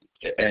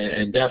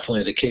 And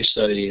definitely the case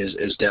study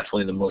is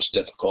definitely the most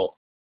difficult,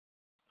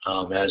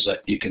 as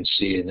you can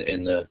see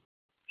in the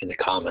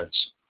comments.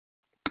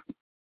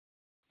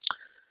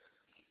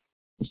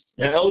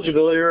 Now,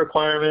 eligibility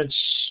requirements,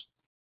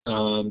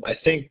 I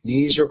think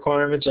these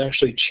requirements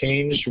actually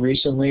changed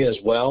recently as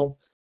well.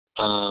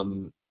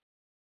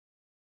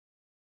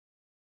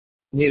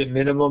 Need a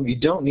minimum. You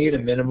don't need a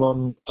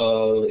minimum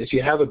of, if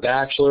you have a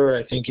bachelor,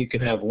 I think you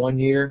can have 1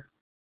 year.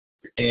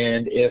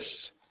 And if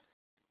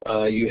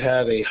you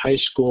have a high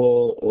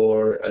school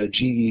or a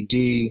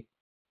GED,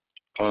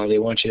 they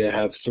want you to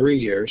have 3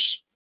 years.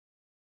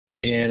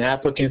 And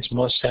applicants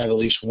must have at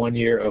least 1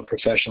 year of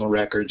professional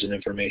records and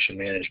information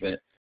management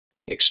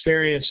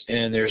experience,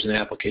 and there's an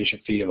application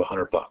fee of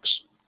 $100.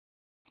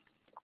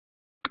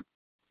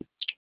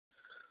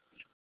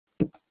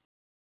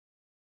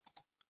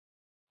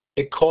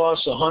 It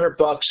costs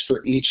 $100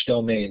 for each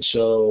domain,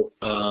 so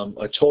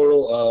a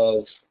total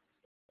of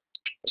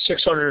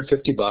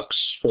 $650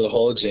 for the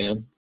whole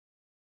exam.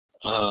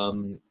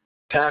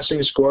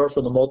 Passing score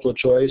for the multiple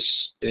choice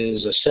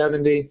is a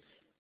 70,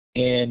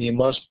 and you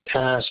must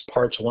pass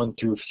parts 1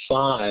 through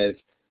 5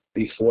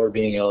 before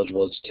being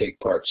eligible to take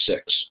part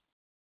 6.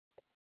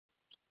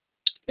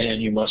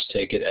 And you must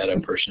take it at a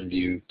person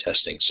view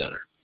testing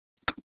center.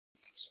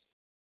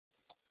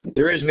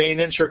 There is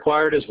maintenance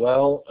required as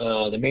well.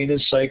 The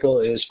maintenance cycle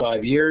is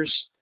 5 years.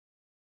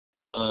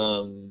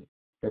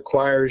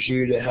 Requires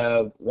you to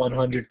have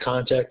 100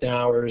 contact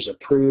hours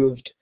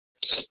approved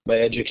by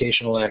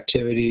educational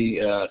activity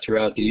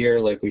throughout the year,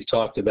 like we've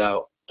talked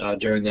about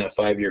during that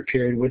 5-year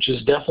period, which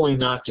is definitely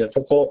not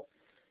difficult.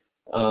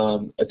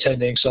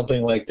 Attending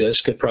something like this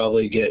could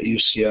probably get you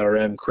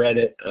CRM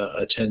credit.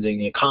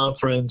 Attending a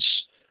conference,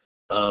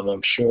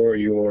 I'm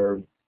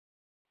sure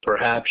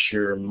perhaps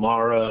your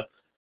MARA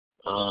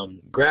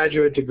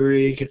graduate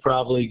degree could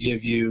probably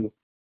give you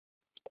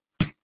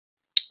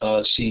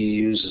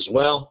CEUs as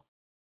well.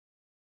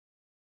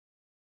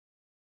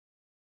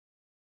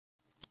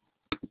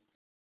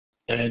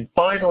 And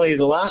finally,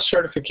 the last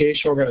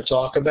certification we're going to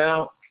talk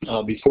about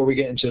before we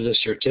get into the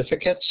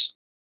certificates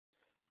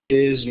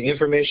is the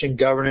Information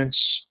Governance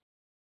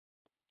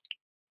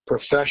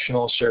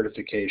Professional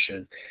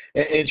Certification.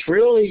 And it's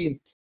really,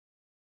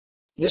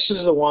 this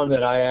is the one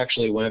that I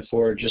actually went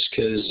for just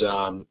because,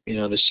 you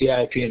know, the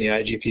CIP and the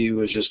IGP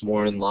was just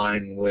more in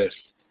line with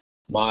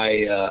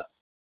my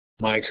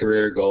my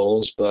career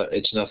goals, but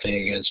it's nothing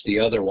against the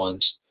other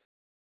ones.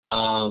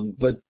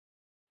 But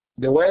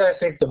the way I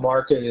think the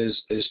market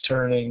is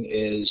turning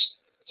is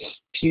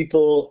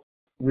people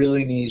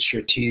really need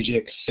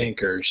strategic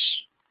thinkers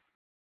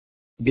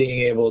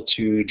being able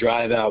to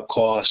drive out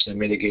costs and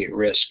mitigate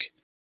risk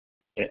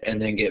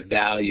and then get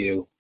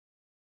value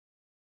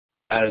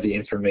out of the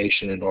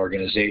information in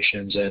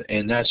organizations.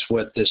 And that's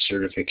what this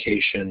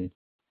certification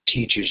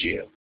teaches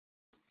you.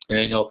 And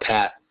I know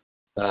Pat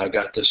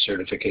got this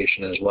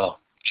certification as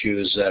well. She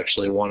was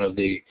actually one of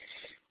the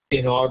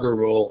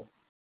inaugural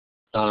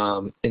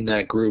in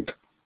that group,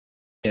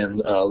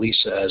 and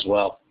Lisa as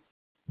well.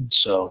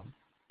 So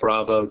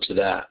bravo to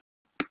that.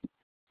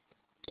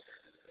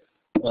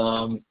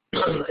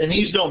 And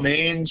these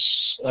domains,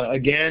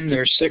 again,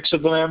 there's 6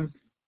 of them.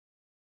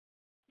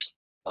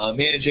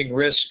 Managing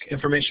risk,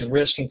 information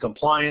risk, and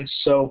compliance.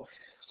 So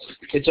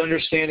it's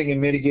understanding and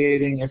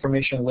mitigating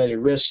information-related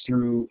risk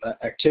through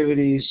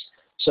activities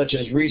such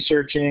as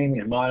researching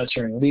and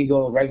monitoring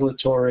legal,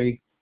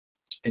 regulatory,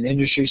 and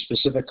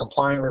industry-specific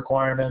compliant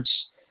requirements,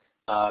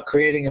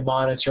 creating and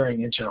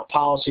monitoring internal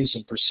policies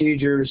and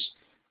procedures.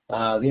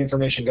 The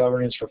information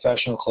governance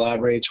professional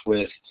collaborates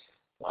with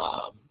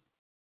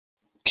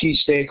key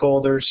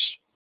stakeholders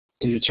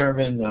to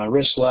determine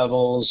risk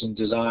levels and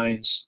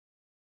designs.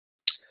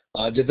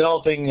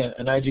 Developing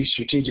an IG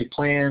strategic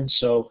plan,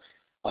 so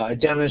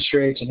it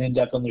demonstrates an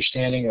in-depth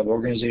understanding of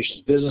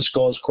organization's business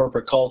goals,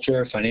 corporate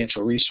culture,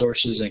 financial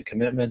resources, and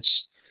commitments.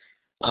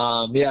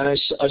 Yeah,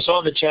 I saw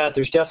in the chat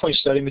there's definitely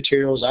study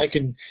materials. I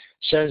can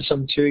send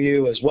some to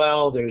you as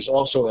well. There's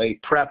also a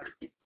prep,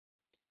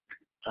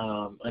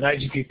 an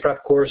IGP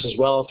prep course as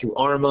well through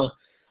ARMA.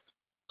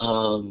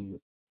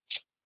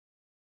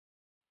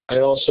 I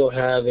also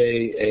have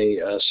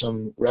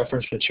some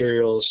reference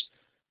materials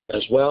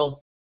as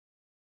well.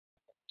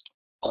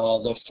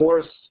 The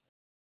 4th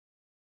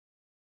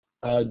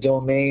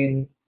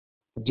domain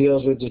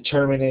deals with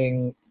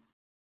determining,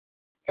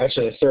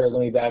 actually the 3rd,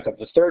 let me back up.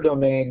 The 3rd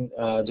domain,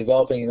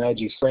 developing an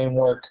IG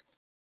framework,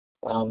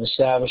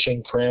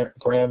 establishing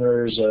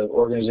parameters of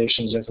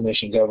organizations'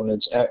 information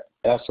governance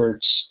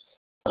efforts,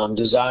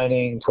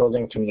 designing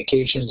program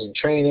communications and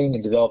training,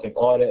 and developing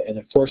audit and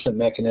enforcement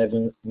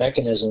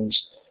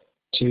mechanisms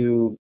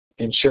to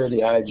ensure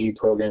the IG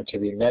program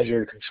can be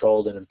measured,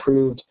 controlled, and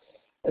improved.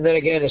 And then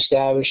again,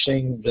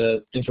 establishing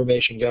the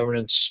information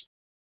governance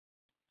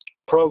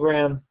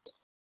program,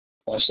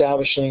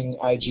 establishing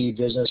IG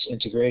business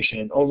integration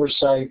and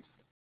oversight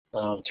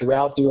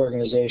throughout the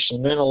organization,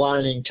 and then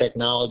aligning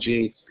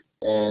technology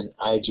and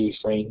IG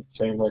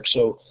framework.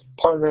 So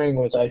partnering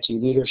with IT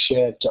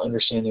leadership to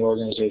understand the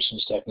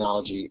organization's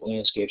technology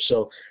landscape.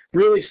 So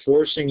really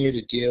forcing you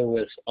to deal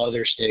with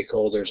other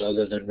stakeholders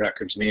other than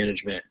records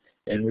management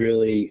and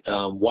really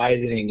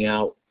widening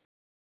out,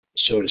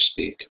 so to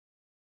speak,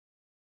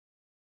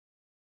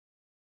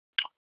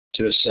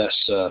 to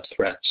assess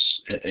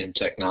threats in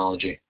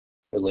technology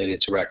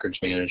related to records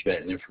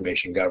management and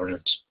information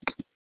governance.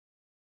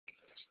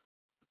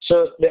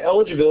 So the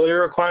eligibility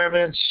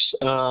requirements,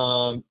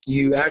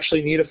 you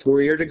actually need a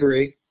 4-year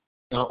degree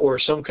or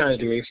some kind of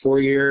degree,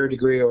 4-year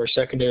degree or a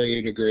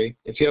secondary degree.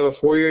 If you have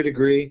a 4-year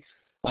degree,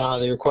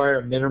 they require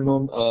a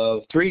minimum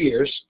of 3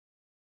 years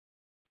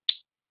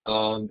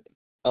of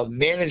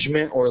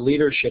management or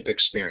leadership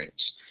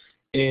experience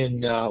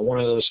in one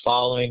of those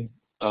following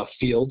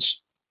fields.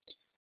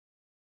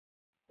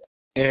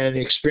 And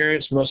the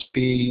experience must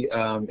be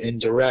in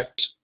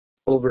direct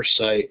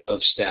oversight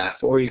of staff,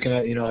 or you can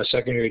have, a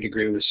secondary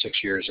degree with 6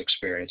 years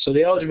experience. So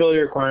the eligibility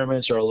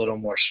requirements are a little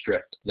more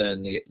strict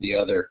than the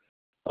other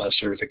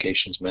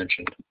certifications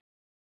mentioned.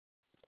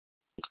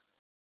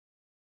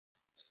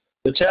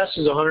 The test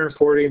is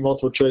 140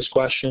 multiple choice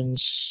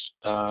questions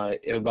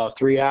in about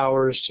 3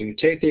 hours to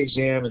take the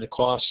exam, and the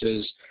cost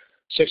is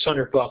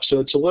 $600. So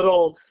it's a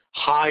little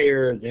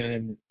higher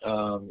than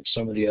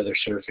some of the other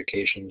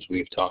certifications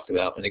we've talked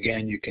about. And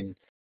again, you can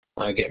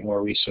get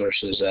more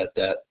resources at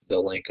the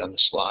link on the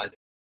slide.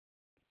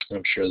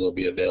 I'm sure they'll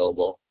be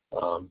available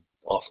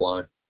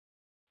offline.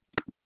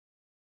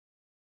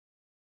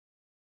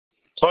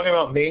 Talking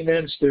about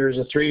maintenance, there's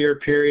a 3-year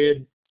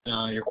period.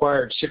 You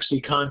required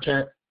 60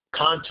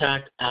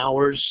 contact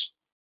hours,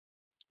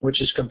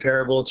 which is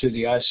comparable to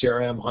the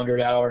ICRM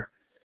 100-hour.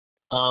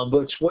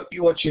 But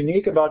what's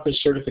unique about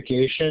this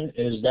certification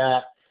is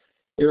that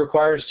it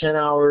requires 10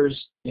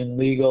 hours in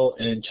legal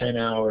and 10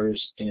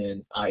 hours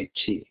in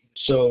IT.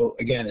 So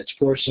again, it's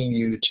forcing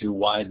you to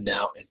widen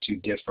out into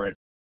different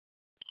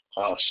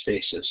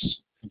spaces,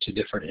 into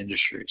different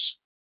industries.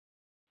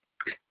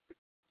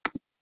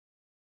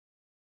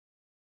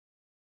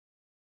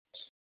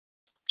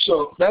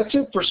 So that's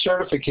it for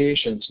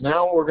certifications.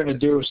 Now what we're going to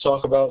do is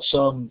talk about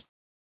some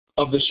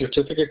of the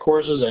certificate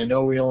courses. I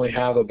know we only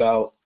have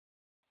about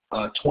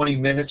 20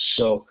 minutes,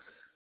 so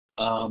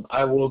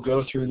I will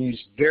go through these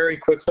very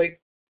quickly.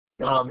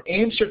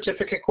 AIIM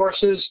certificate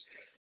courses,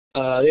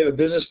 they have a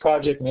business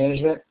project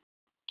management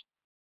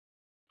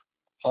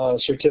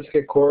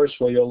certificate course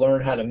where you'll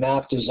learn how to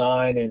map,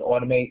 design, and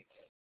automate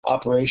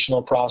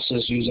operational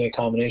process using a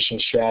combination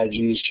of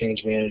strategies,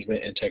 change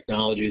management, and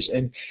technologies.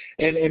 And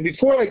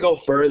before I go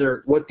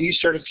further, what these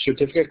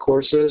certificate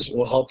courses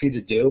will help you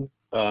to do,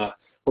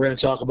 we're going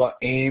to talk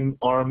about AIIM,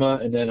 ARMA,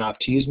 and then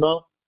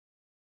Optismo.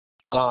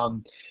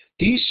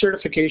 These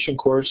certification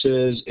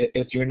courses,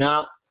 if you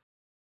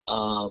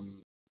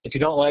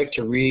don't like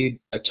to read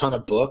a ton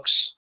of books,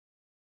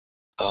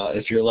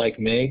 if you're like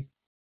me,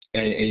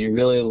 and you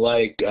really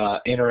like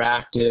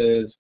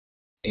interactive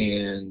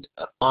and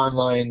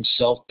online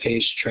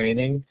self-paced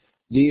training,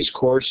 these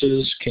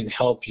courses can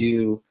help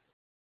you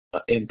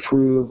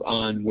improve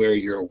on where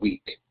you're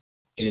weak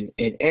in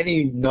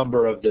any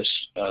number of the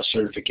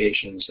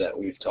certifications that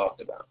we've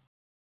talked about.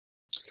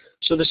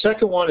 So the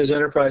second one is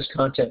enterprise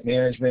content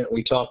management.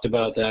 We talked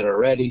about that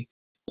already,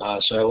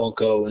 so I won't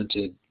go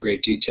into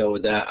great detail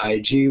with that.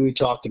 IG we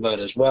talked about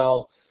as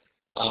well.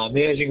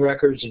 Managing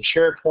records in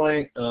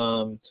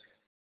SharePoint.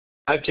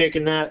 I've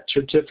taken that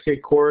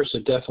certificate course.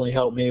 It definitely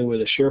helped me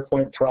with a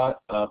SharePoint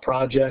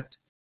project.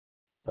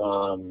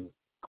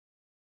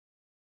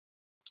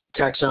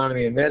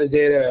 Taxonomy and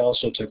metadata, I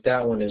also took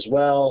that one as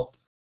well.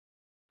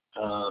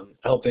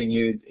 Helping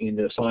you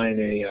define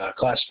a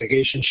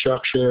classification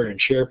structure in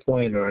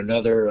SharePoint or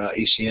another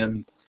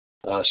ECM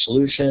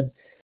solution.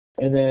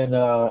 And then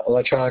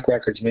electronic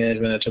records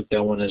management, I took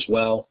that one as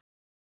well,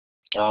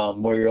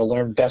 where you'll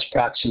learn best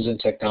practices and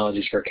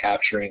technologies for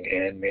capturing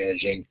and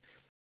managing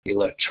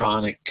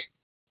electronic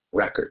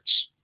records.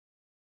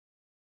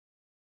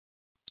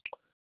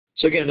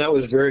 So again, that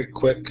was very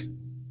quick.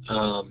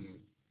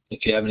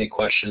 If you have any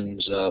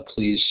questions,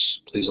 please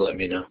let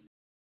me know.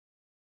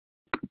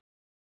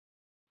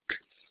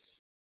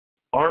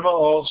 ARMA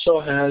also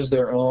has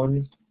their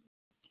own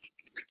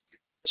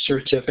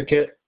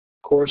certificate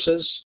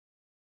courses.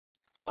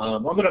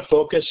 I'm going to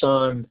focus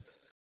on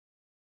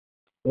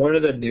one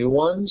of the new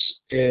ones.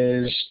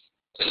 Is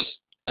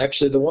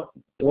actually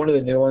one of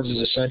the new ones is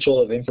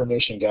Essential of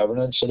Information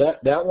Governance. So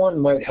that one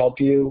might help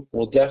you,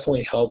 will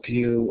definitely help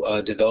you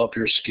develop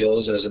your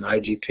skills as an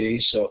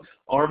IGP. So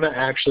ARMA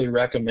actually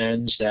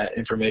recommends that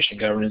Information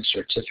Governance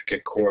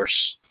certificate course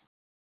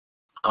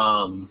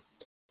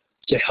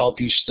to help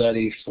you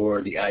study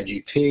for the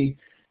IGP.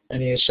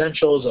 And the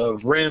Essentials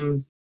of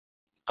RIM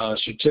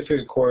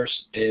certificate course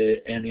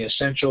and the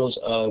Essentials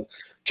of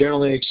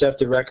Generally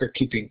Accepted Record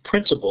Keeping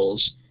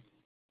Principles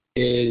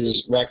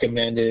is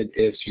recommended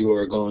if you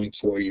are going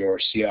for your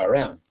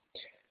CRM.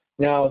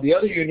 Now, the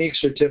other unique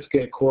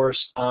certificate course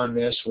on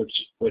this,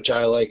 which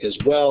I like as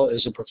well,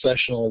 is a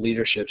Professional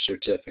Leadership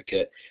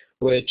Certificate,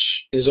 which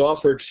is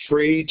offered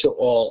free to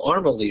all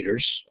ARMA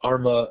leaders,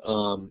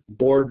 ARMA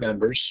board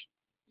members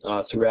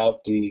throughout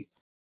the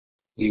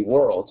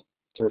world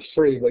for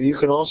free, but you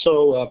can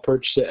also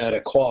purchase it at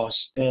a cost.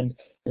 And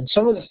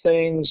some of the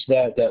things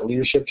that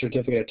leadership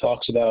certificate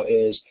talks about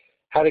is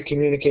how to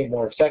communicate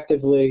more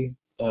effectively,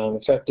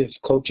 effective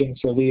coaching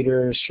for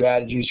leaders,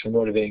 strategies for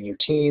motivating your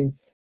team,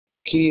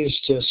 keys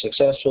to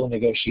successful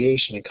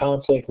negotiation and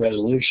conflict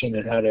resolution,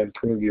 and how to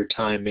improve your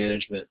time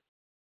management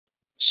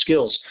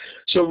skills.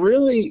 So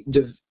really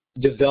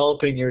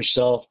developing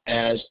yourself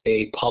as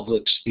a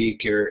public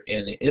speaker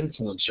and an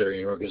influencer in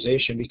your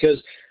organization,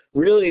 because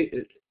really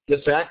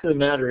the fact of the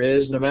matter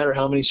is, no matter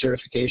how many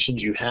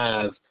certifications you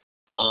have,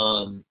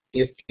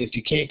 if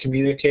you can't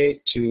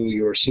communicate to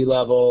your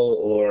C-level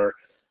or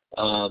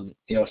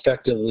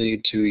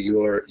effectively to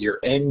your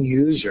end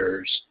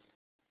users,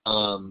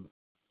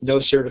 no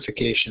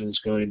certification is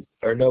going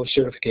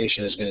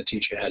to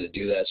teach you how to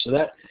do that. So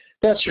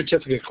that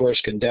certificate course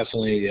can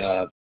definitely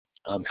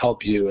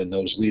help you in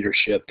those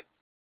leadership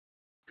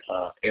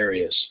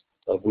areas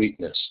of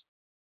weakness.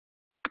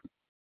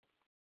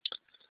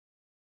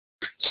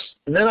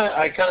 And then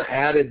I kind of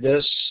added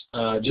this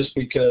just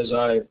because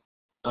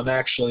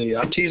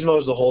Optismo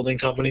is the holding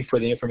company for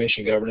the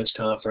Information Governance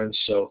Conference.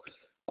 So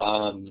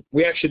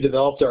we actually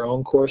developed our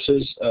own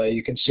courses.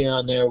 You can see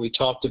on there we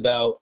talked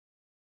about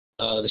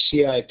the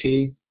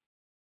CIP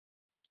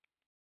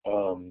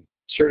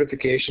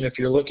certification. If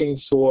you're looking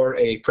for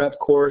a prep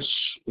course,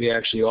 we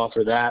actually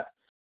offer that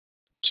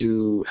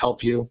to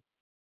help you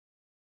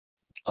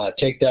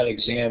take that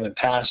exam and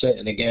pass it.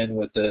 And again,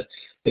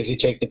 if you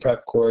take the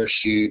prep course,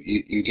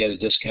 you get a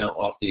discount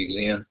off the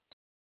exam.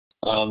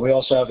 We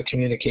also have a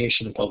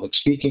communication and public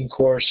speaking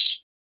course,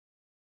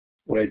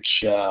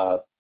 which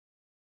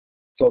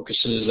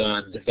focuses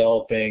on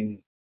developing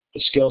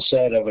the skill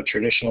set of a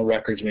traditional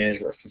records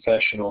management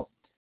professional,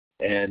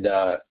 and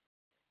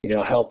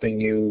helping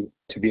you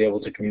to be able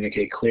to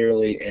communicate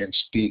clearly and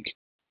speak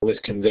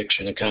with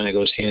conviction. It kind of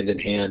goes hand in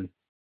hand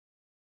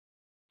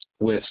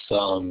with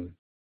the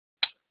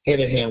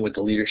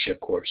leadership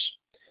course.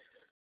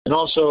 And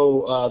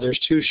also, there's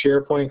 2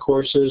 SharePoint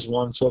courses,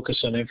 one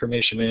focused on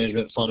information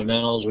management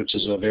fundamentals, which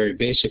is a very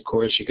basic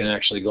course. You can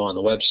actually go on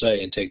the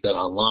website and take that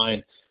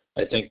online.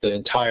 I think the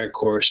entire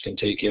course can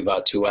take you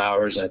about 2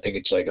 hours. I think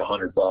it's like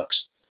 $100.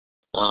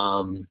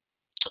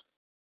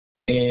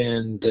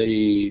 And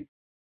the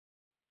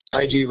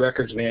IG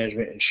Records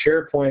Management and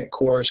SharePoint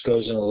course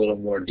goes in a little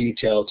more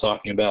detail,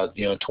 talking about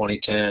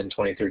 2010,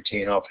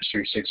 2013 Office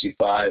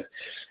 365,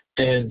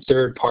 and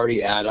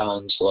third-party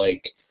add-ons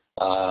like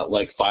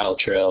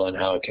FileTrail and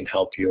how it can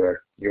help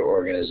your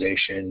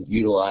organization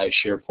utilize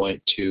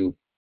SharePoint to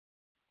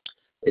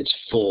its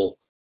full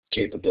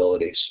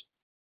capabilities.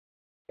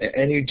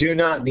 And you do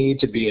not need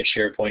to be a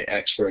SharePoint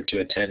expert to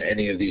attend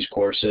any of these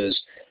courses,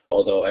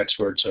 although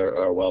experts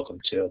are welcome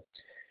to.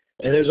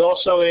 And there's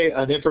also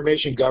an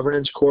information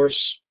governance course,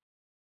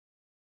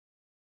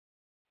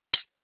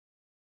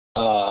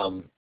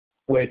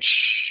 which,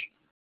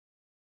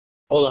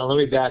 hold on, let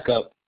me back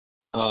up.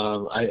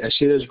 I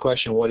see there's a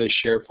question, what is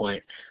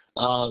SharePoint?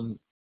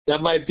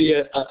 That might be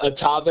a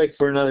topic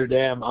for another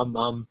day.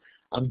 I'm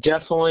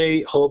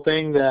definitely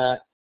hoping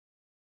that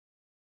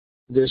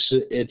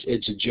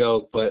it's a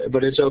joke,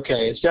 but it's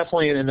okay. It's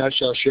definitely, in a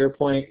nutshell,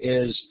 SharePoint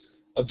is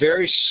a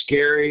very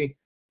scary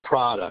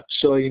product.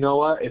 So you know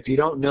what? If you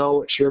don't know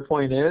what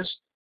SharePoint is,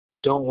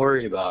 don't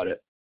worry about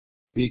it,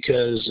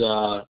 because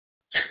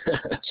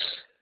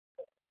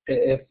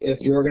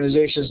if your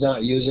organization is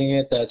not using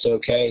it, that's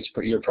okay.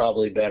 You're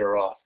probably better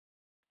off.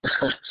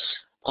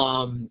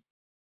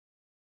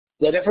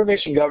 That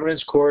information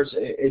governance course,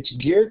 it's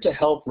geared to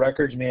help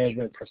records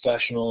management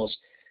professionals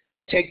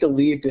take the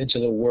leap into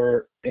the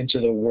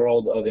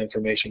world of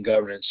information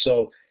governance.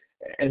 So,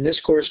 and this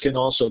course can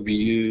also be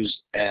used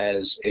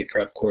as a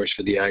prep course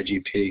for the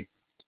IGP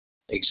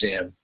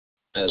exam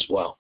as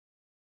well.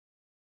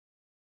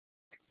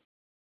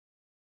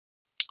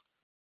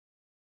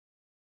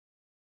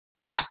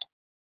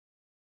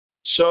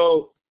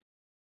 So,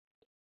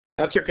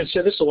 after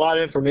consider, this is a lot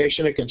of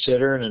information to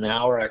consider in an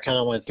hour. I kind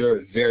of went through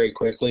it very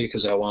quickly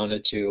because I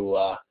wanted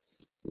to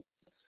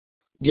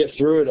get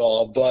through it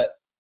all, but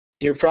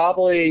you're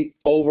probably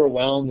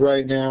overwhelmed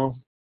right now,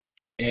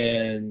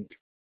 and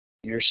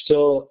you're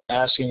still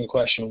asking the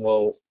question,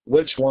 well,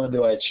 which one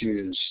do I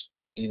choose?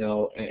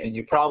 And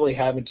you probably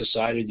haven't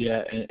decided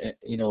yet, and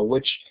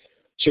which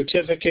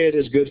certificate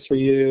is good for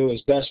you,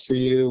 is best for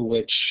you,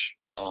 which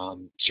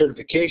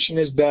certification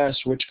is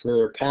best, which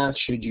career path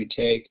should you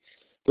take,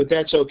 but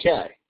that's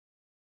okay.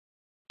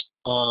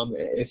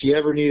 If you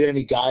ever need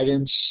any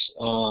guidance,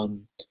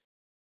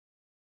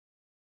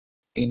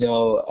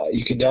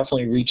 you can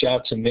definitely reach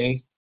out to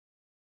me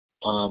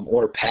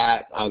or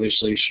Pat.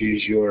 Obviously,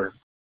 she's your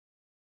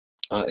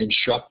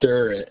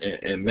instructor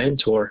and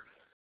mentor.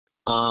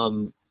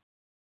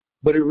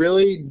 But it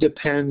really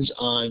depends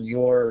on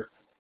your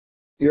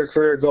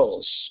career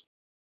goals.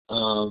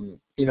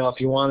 If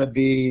you want to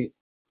be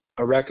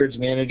a records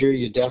manager,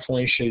 you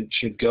definitely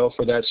should go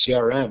for that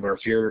CRM. Or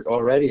if you're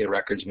already a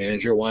records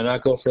manager, why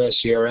not go for that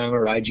CRM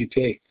or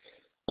IGP?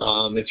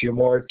 If you're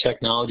more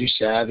technology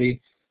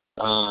savvy,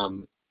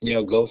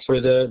 go for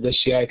the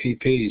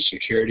CIPP.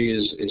 Security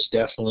is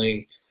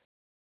definitely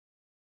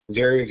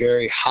very,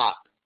 very hot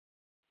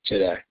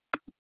today.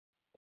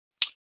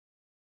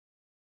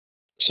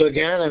 So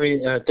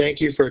again,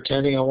 thank you for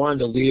attending. I wanted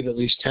to leave at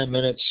least 10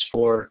 minutes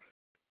for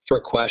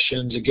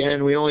questions.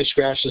 Again, we only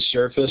scratched the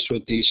surface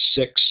with these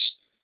 6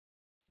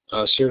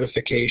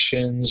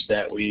 certifications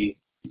that we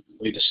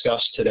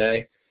discussed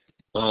today.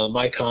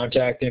 My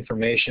contact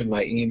information,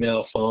 my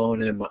email,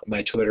 phone, and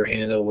my Twitter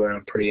handle, where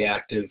I'm pretty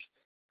active.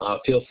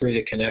 Feel free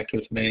to connect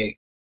with me,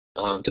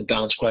 to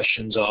bounce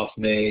questions off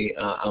me.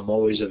 I'm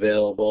always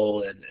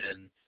available,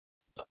 and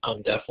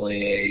I'm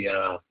definitely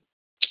a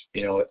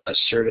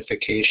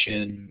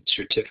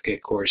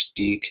certificate course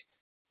geek.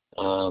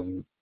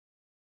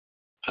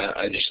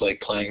 I just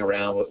like playing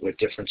around with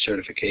different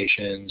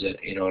certifications, and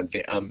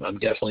I'm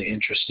definitely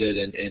interested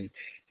in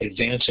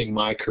advancing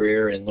my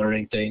career and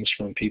learning things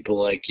from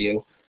people like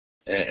you.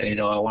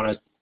 And I want to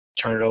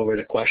turn it over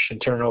to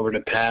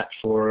Pat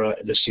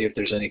to see if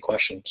there's any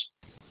questions.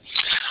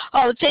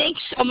 Oh,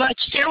 thanks so much.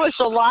 There was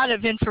a lot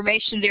of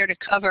information there to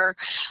cover.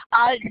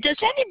 Does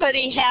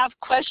anybody have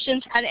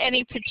questions on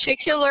any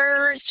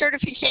particular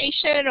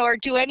certification, or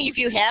do any of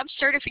you have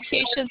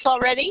certifications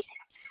already?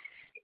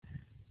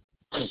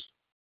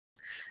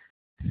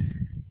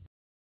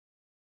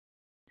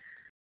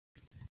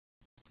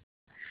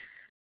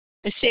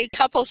 I see a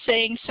couple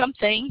saying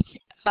something.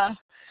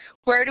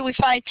 Where do we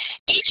find?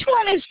 Each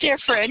one is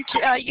different.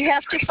 You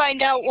have to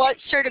find out what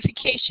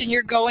certification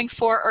you're going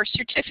for or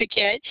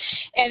certificate.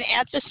 And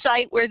at the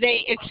site where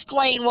they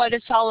explain what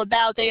it's all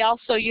about, they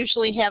also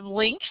usually have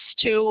links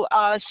to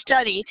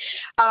study.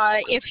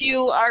 If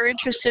you are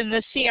interested in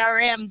the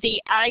CRM,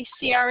 the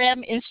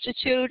ICRM,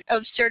 Institute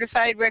of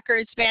Certified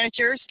Records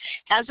Managers,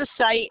 has a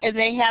site, and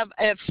they have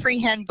a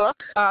free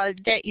handbook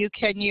that you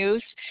can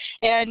use.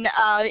 And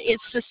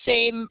it's the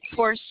same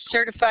for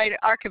certified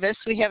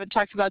archivists. We haven't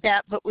talked about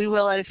that, but we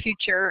will at a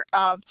future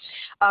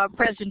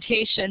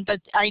presentation, but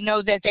I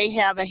know that they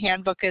have a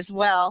handbook as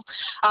well.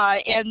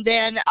 And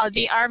then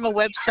the ARMA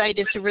website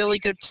is a really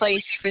good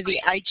place for the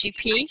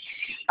IGP.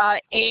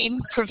 AIIM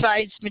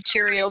provides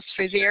materials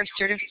for their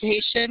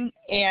certification,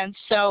 and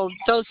so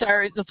those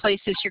are the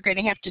places you're going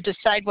to have to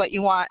decide what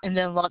you want and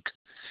then look.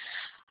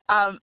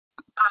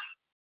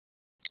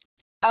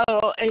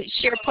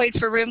 SharePoint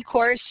for RIM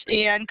course,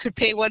 and could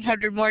pay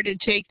 $100 more to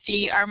take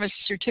the ARMA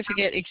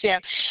certificate exam.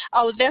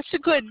 Oh, that's a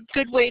good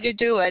way to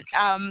do it.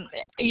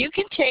 You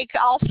can take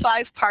all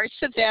 5 parts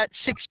of that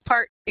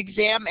 6-part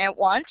exam at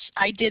once.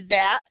 I did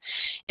that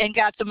and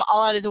got them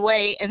all out of the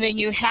way, and then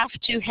you have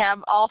to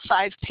have all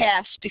 5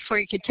 passed before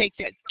you can take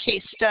the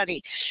case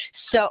study.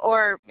 So,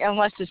 or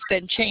unless it's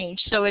been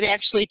changed. So it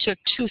actually took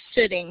 2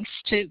 sittings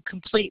to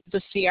complete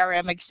the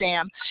CRM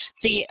exam.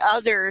 The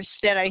others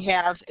that I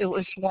have, it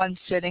was 1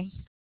 sitting.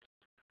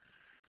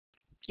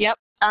 Yep.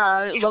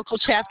 Local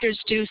chapters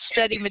do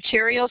study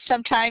materials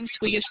sometimes.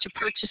 We used to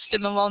purchase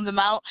them and loan them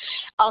out.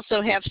 Also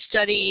have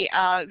study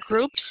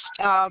groups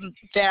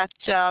that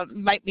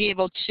might be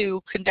able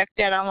to conduct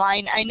that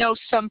online. I know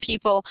some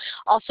people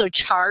also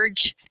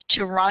charge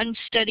to run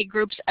study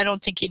groups. I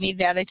don't think you need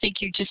that. I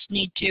think you just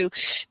need to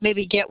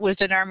maybe get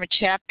with an ARMA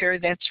chapter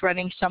that's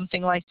running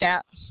something like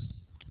that.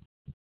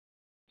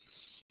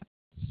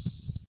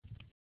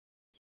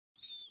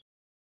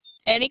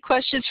 Any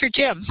questions for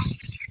Jim?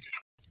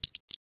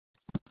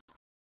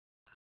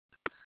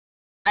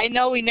 I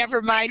know we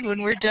never mind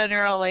when we're done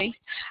early.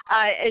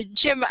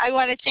 Jim, I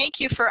want to thank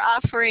you for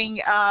offering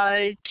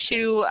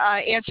to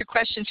answer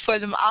questions for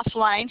them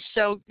offline,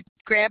 so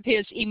grab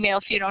his email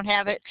if you don't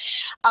have it.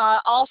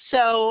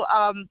 Also,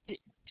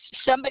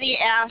 somebody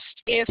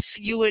asked if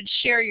you would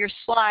share your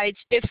slides.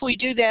 If we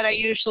do that, I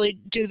usually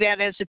do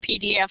that as a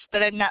PDF,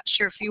 but I'm not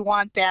sure if you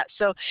want that,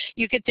 so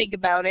you could think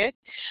about it.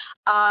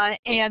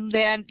 And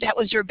then that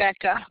was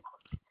Rebecca.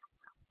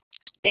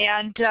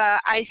 And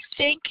I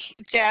think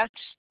that's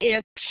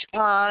it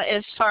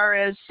as far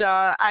as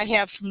I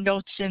have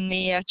notes in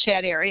the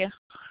chat area.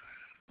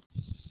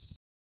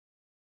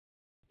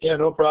 Yeah,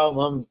 no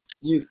problem.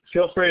 You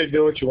feel free to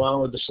do what you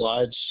want with the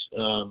slides.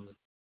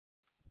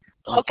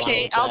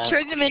 Okay, I'll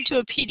turn them into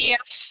a PDF.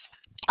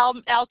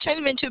 I'll turn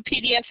them into a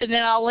PDF, and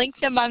then I'll link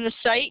them on the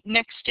site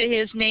next to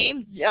his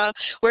name,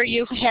 where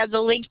you have the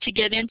link to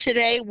get in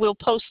today. We'll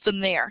post them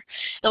there.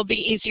 It'll be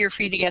easier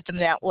for you to get them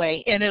that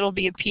way, and it'll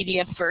be a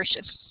PDF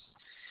version.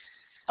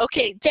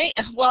 Okay,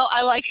 well,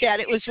 I like that.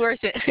 It was worth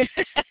it.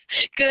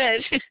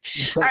 Good.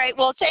 All right,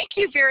 well, thank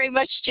you very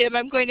much, Jim.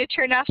 I'm going to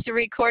turn off the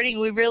recording.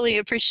 We really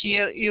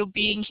appreciate you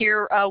being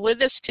here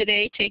with us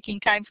today, taking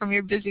time from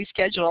your busy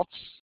schedule.